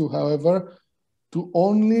ask you, however, to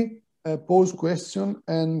only pose question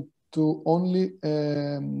and to only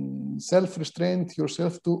self-restrain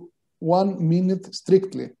yourself to 1 minute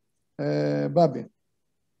strictly. Babi.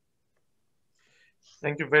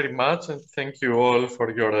 Thank you very much, and thank you all for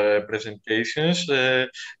your presentations.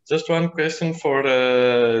 Just one question for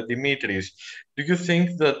Dimitris. Do you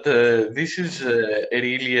think that this is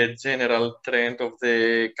really a general trend of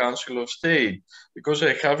the Council of State? Because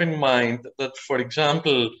I have in mind that, for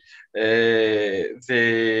example,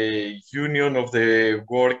 the Union of the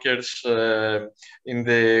Workers in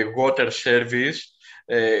the Water Service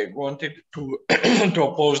wanted to to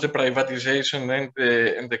oppose the privatization, and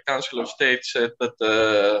the Council of State said that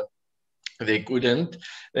they couldn't.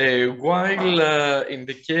 While in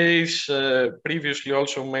the case previously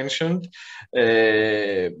also mentioned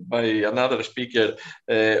by another speaker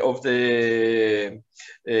of the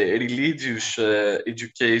religious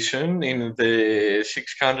education in the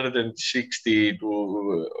 660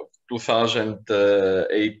 to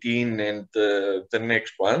 2018 and the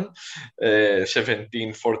next one,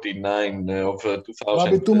 1749 of 2000.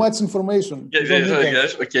 Maybe too much information.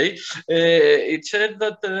 Yes, okay. It said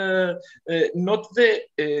that not the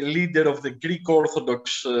leader of the Greek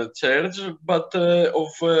Orthodox Church, but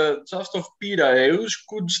just of Piraeus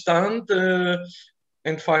could stand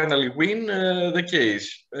and finally win the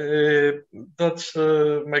case. That's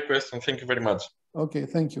my question. Thank you very much. Okay,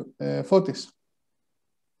 thank you. Fotis.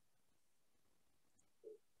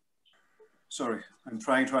 Sorry, I'm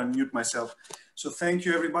trying to unmute myself. So thank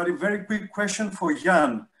you, everybody. Very quick question for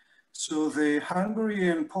Jan. So the Hungary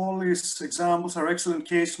and Polish examples are excellent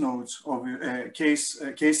case notes of case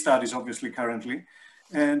studies, obviously, currently.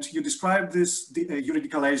 And you described this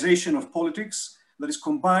judicalization of politics that is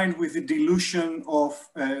combined with the dilution of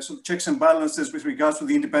sort of checks and balances with regards to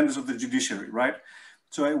the independence of the judiciary, right?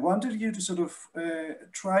 So I wanted you to sort of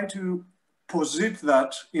try to posit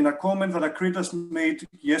that in a comment that Akritas made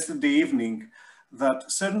yesterday evening,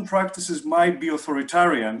 that certain practices might be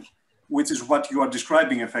authoritarian, which is what you are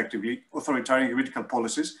describing effectively, authoritarian juridical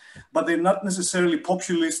policies, but they're not necessarily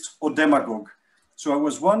populist or demagogue. So I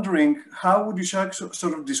was wondering, how would you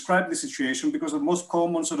sort of describe the situation? Because the most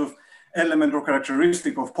common sort of element or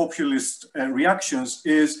characteristic of populist reactions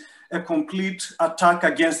is a complete attack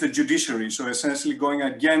against the judiciary. So essentially going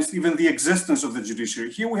against even the existence of the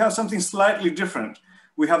judiciary. Here we have something slightly different.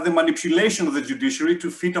 We have the manipulation of the judiciary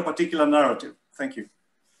to fit a particular narrative. Thank you.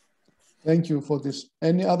 Thank you for this.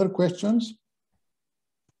 Any other questions?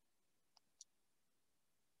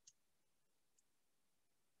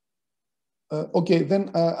 Okay,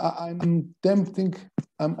 then I'm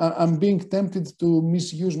being tempted to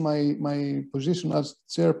misuse my position as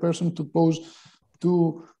chairperson to pose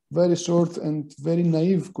two very short and very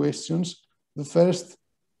naive questions. The first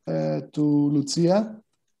to Lucia.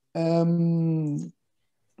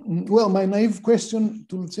 Well, my naive question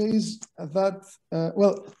to Lucia is that,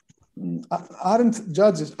 aren't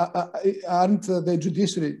judges, aren't the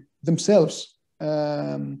judiciary themselves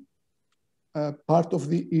part of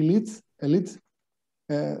the elite,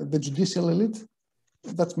 the judicial elite?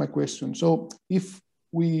 That's my question. So if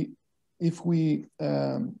we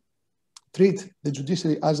treat the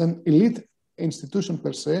judiciary as an elite institution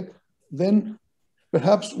per se, then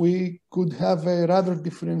perhaps we could have a rather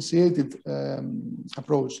differentiated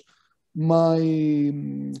approach. My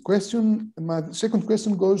second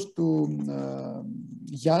question goes to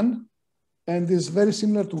Jan, and is very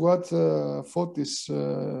similar to what Fotis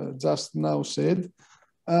just now said.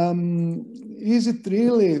 Is it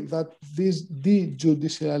really that these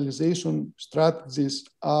de-judicialization strategies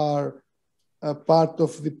are a part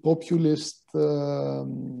of the populist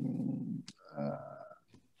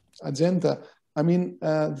agenda? I mean,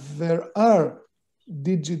 there are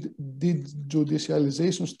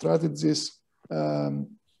de-judicialization strategies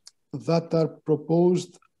that are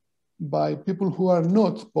proposed by people who are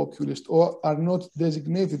not populist or are not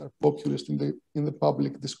designated as populist in the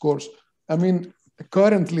public discourse. I mean,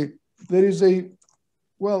 currently there is a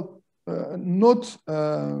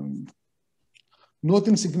not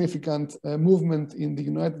insignificant movement in the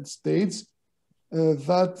United States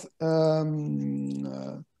that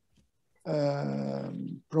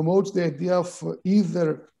promotes the idea of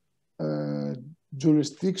either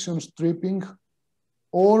jurisdiction stripping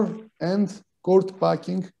and court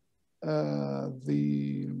packing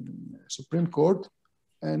the Supreme Court,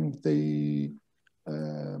 and they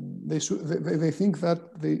think that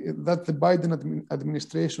the Biden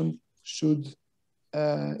administration should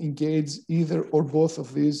engage either or both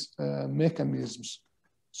of these mechanisms.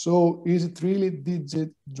 So is it really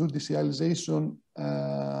judicialization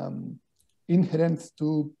inherent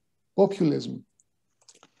to populism?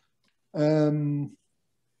 I'm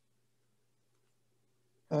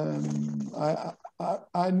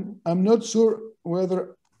not sure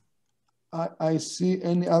whether I see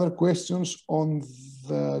any other questions on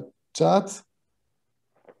the chat.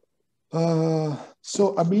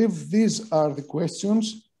 So I believe these are the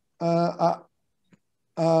questions.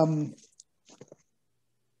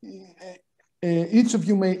 Each of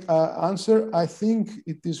you may answer. I think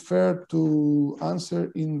it is fair to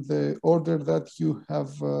answer in the order that you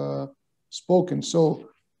have spoken. So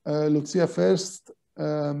Lucia first,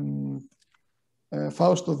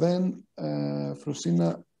 Fausto then,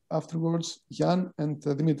 Fruzsina afterwards, Jan and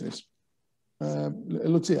Dimitris.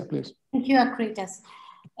 Lucia, please. Thank you, Akritas.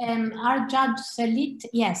 Are judges elite?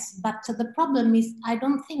 Yes, but the problem is, I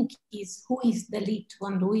don't think is who is the elite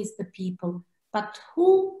and who is the people, but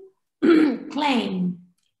who claim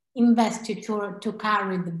investiture to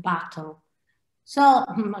carry the battle. So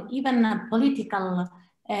even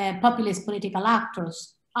populist political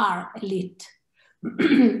actors are elite.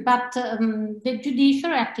 But the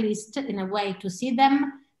judiciary, at least in a way to see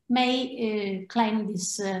them, may claim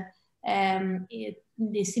this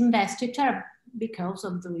investiture because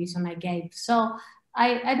of the reason I gave. So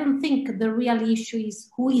I don't think the real issue is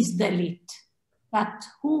who is the elite, but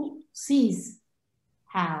who sees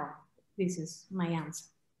how. This is my answer.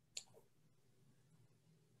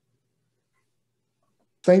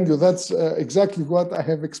 Thank you. That's exactly what I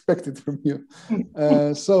have expected from you.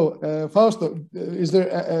 So, Fausto, is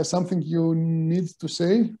there something you need to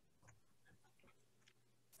say?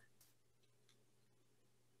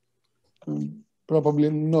 Probably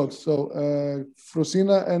not. So,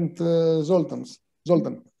 Fruzsina and Zoltán.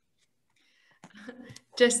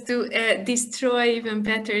 just to destroy even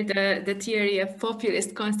better the theory of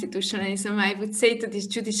populist constitutionalism, I would say to this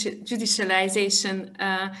judicialization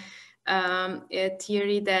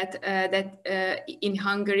theory that in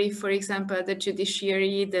Hungary, for example, the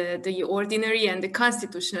judiciary, the ordinary and the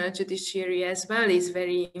constitutional judiciary as well is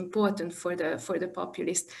very important for the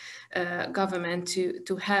populist government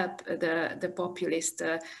to help the populist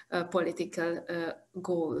political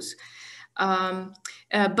goals.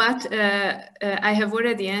 But I have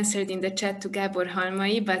already answered in the chat to Gábor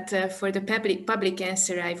Halmai, but for the public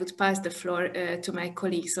answer, I would pass the floor to my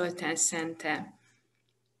colleague Zoltán Szente.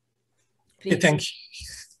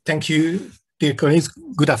 Thank you, dear colleagues.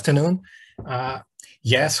 Good afternoon.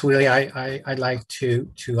 Yes, really, I'd like to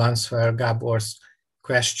answer Gábor's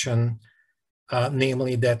question,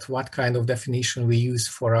 namely that what kind of definition we use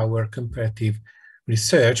for our comparative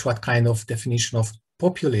research, what kind of definition of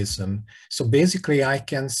populism. So basically, I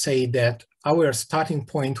can say that our starting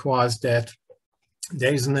point was that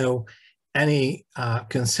there is no any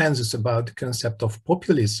consensus about the concept of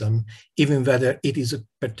populism, even whether it is a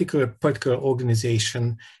particular political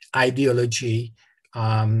organization, ideology,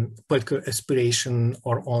 political aspiration,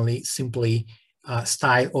 or only simply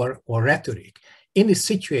style or rhetoric. In this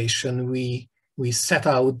situation, we set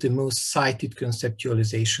out the most cited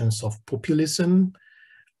conceptualizations of populism,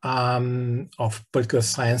 of political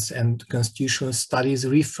science and constitutional studies,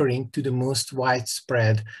 referring to the most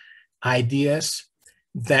widespread ideas.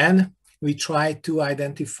 Then we try to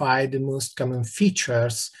identify the most common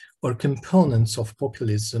features or components of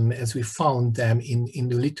populism as we found them in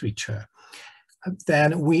the literature.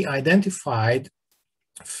 Then we identified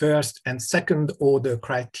first and second order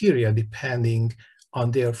criteria depending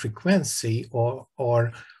on their frequency, or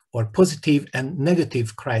positive and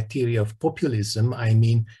negative criteria of populism. I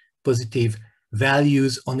mean, positive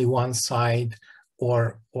values on the one side,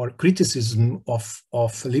 or criticism of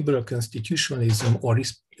liberal constitutionalism or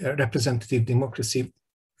representative democracy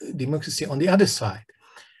on the other side.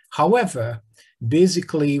 However,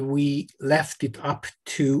 basically we left it up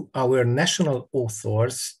to our national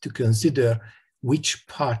authors to consider which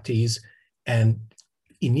parties and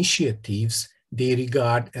initiatives they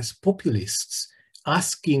regard as populists,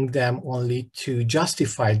 asking them only to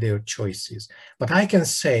justify their choices. But I can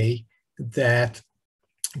say that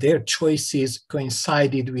their choices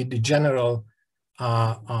coincided with the general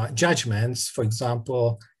judgments. For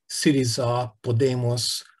example, Syriza,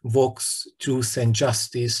 Podemos, Vox, Truth and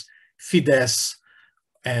Justice, Fidesz,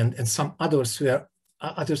 and some others were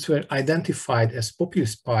identified as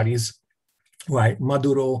populist parties, while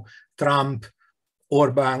Maduro, Trump,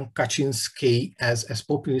 Orban, Kaczynski as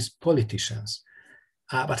populist politicians.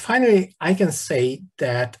 But finally, I can say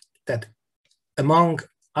that among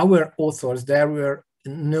our authors, there were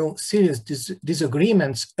no serious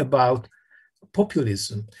disagreements about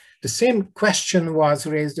populism. The same question was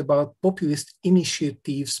raised about populist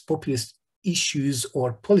initiatives, populist issues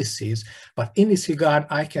or policies, but in this regard,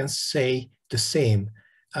 I can say the same.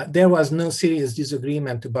 There was no serious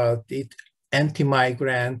disagreement about it.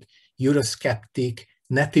 Anti-migrant, Eurosceptic,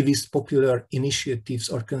 nativist popular initiatives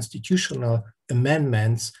or constitutional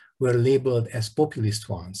amendments were labeled as populist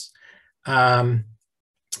ones.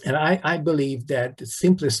 And I believe that the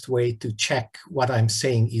simplest way to check what I'm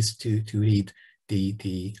saying is to read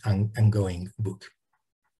the ongoing book.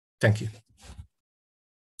 Thank you.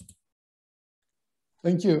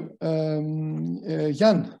 Thank you.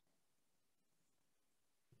 Jan.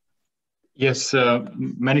 Yes,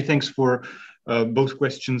 many thanks for both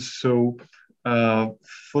questions. So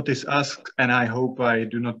Fotis asked, and I hope I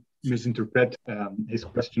do not misinterpret his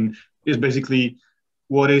question, is basically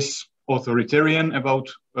what is authoritarian about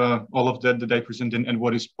all of that I presented, and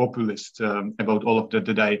what is populist about all of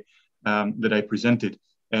that I presented.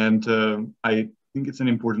 And I think it's an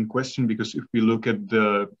important question, because if we look at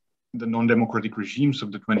the non-democratic regimes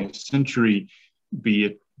of the 20th century, be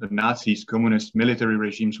it the Nazis, communist military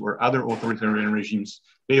regimes, or other authoritarian regimes,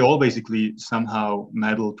 they all basically somehow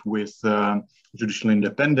meddled with judicial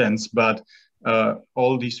independence, but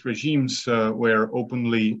all these regimes were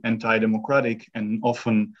openly anti-democratic and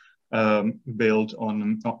often built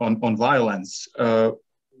on violence.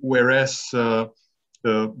 Whereas the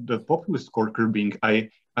populist court curbing, I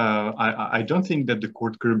don't think that the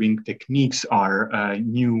court curbing techniques are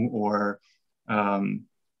new or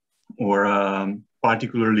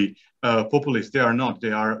particularly populist. They are not.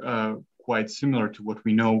 They are quite similar to what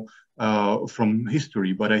we know from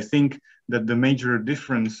history. But I think that the major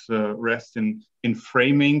difference rests in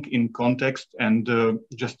framing, in context, and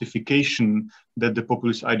justification that the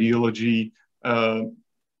populist ideology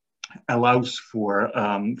allows for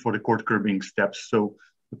the court curbing steps. So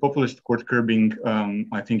The populist court curbing,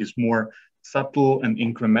 I think, is more subtle and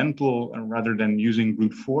incremental, rather than using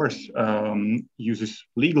brute force, uses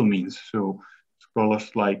legal means. So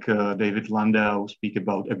scholars like David Landau speak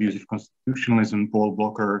about abusive constitutionalism. Paul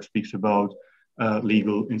Blocher speaks about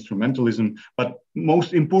legal instrumentalism. But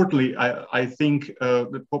most importantly, I think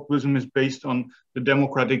that populism is based on the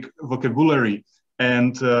democratic vocabulary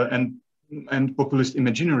and populist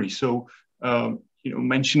imaginary. So,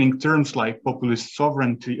 mentioning terms like populist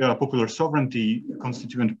sovereignty, popular sovereignty,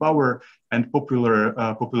 constituent power, and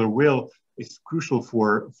popular will is crucial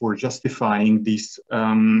for justifying these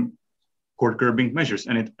court curbing measures,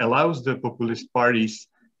 and it allows the populist parties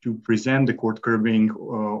to present the court curbing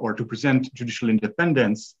or to present judicial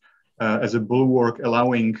independence as a bulwark,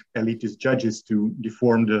 allowing elitist judges to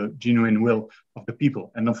deform the genuine will of the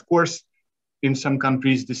people. And of course, in some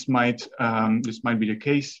countries, this might be the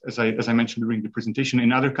case, as I mentioned during the presentation.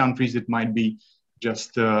 In other countries, it might be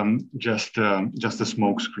just a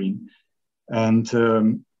smokescreen. And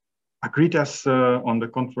Akritas, on the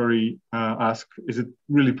contrary, asked, is it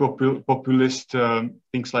really populist?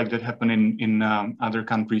 Things like that happen in other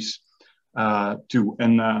countries too.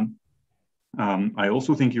 And I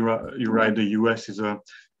also think you're right. The US is a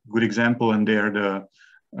good example, and they're the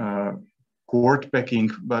court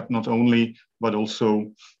packing, but not only, but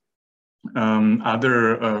also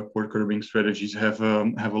other court curbing strategies have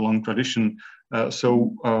a long tradition.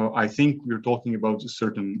 So I think we're talking about a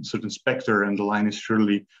certain specter, and the line is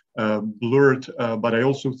surely blurred. But I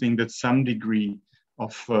also think that some degree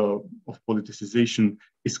of politicization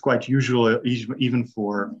is quite usual, even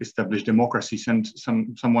for established democracies. And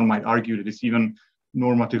someone might argue that it's even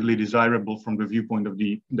normatively desirable from the viewpoint of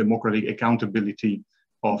the democratic accountability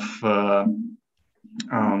of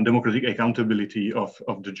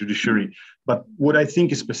the judiciary. But what I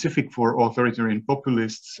think is specific for authoritarian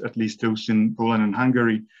populists, at least those in Poland and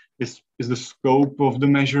Hungary, is the scope of the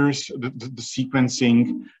measures, the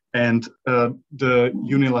sequencing, and the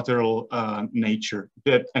unilateral nature.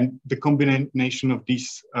 And the combination of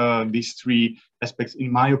these three aspects,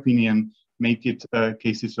 in my opinion, make it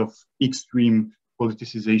cases of extreme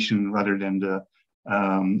politicization rather than the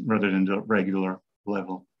regular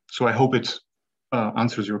level. So I hope it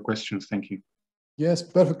answers your questions. Thank you. Yes,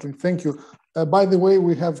 perfectly. Thank you. By the way,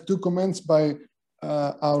 we have two comments by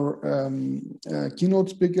our keynote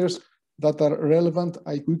speakers that are relevant.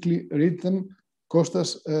 I quickly read them.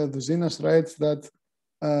 Kostas Douzinas writes that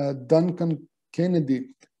Duncan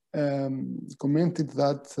Kennedy commented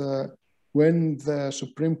that when the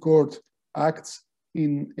Supreme Court acts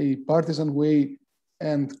in a partisan way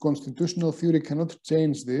and constitutional theory cannot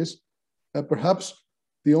change this, perhaps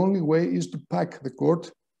the only way is to pack the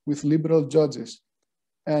court with liberal judges.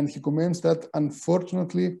 And he comments that,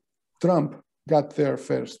 unfortunately, Trump got there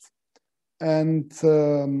first. And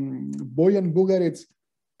Bojan Bugaric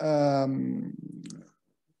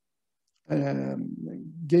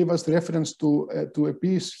gave us the reference to a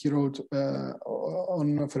piece he wrote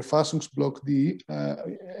on Verfassungsblog.de.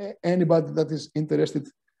 Anybody that is interested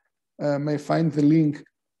may find the link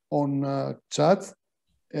on chat.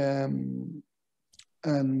 And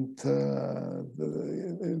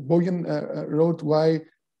Bojan wrote why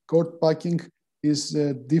court packing is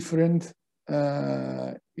different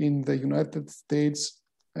in the United States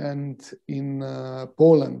and in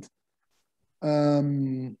Poland.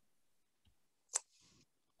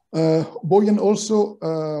 Bojan also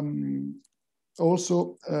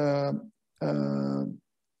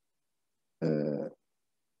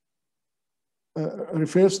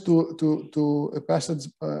refers to a passage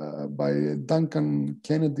by Duncan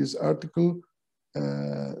Kennedy's article.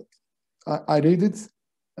 I read it.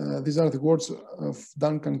 These are the words of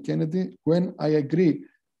Duncan Kennedy. When I agree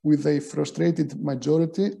with a frustrated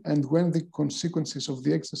majority and when the consequences of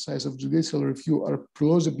the exercise of judicial review are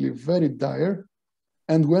plausibly very dire,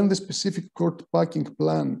 and when the specific court packing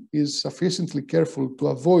plan is sufficiently careful to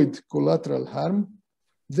avoid collateral harm,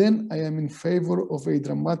 then I am in favor of a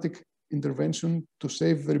dramatic intervention to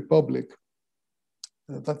save the Republic.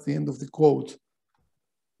 That's the end of the quote.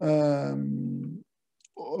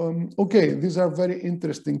 Okay, these are very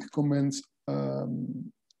interesting comments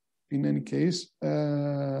in any case.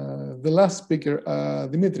 The last speaker,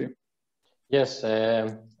 Dimitri. Yes,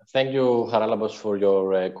 thank you, Haralabos, for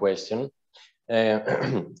your question.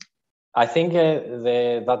 I think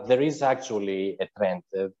that there is actually a trend.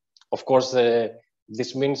 Of course,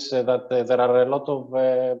 this means that there are a lot of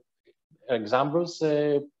examples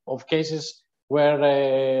of cases where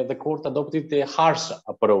the court adopted a harsh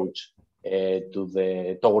approach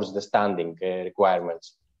towards the standing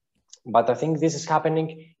requirements. But I think this is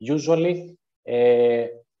happening usually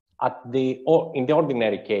in the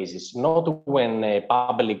ordinary cases, not when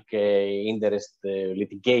public interest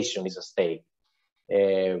litigation is at stake.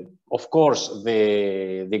 Of course,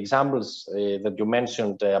 the examples that you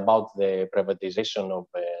mentioned about the privatization of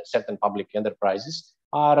certain public enterprises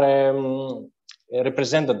are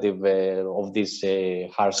representative of this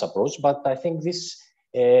harsh approach, but I think this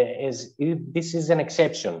is an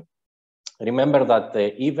exception. Remember that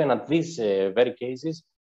even at these very cases,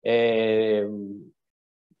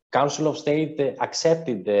 Council of State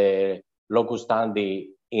accepted the locus standi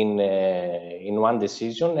in one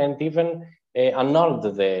decision and even annulled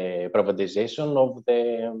the privatization of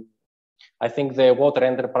I think the water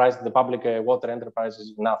enterprise, the public water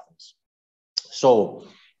enterprises in Athens. So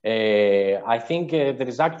I think there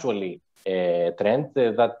is actually a trend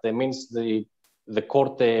that means the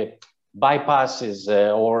court bypasses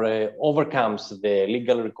or overcomes the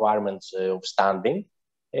legal requirements of standing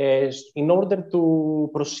in order to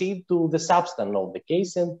proceed to the substance of the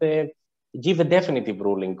case and give a definitive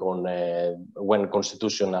ruling on when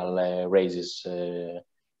constitutional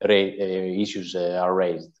issues are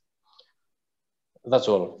raised. That's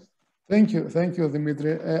all. Thank you,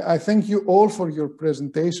 Dimitri. I thank you all for your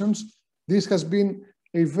presentations. This has been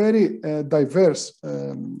a very diverse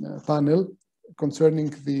panel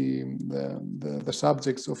concerning the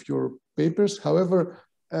subjects of your papers. However,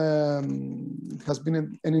 it has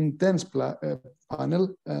been an intense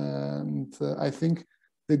panel, and I think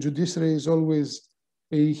the judiciary is always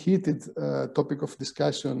a heated topic of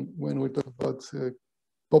discussion when we talk about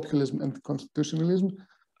populism and constitutionalism.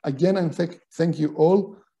 Again, I thank you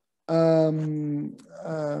all.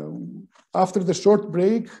 After the short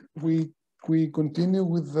break, we continue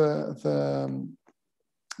with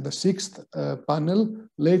the sixth panel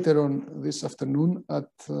later on this afternoon at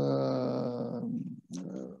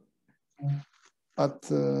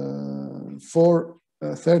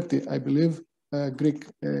 4:30, I believe, Greek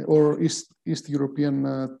or East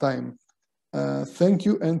European time. Thank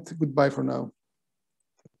you and goodbye for now.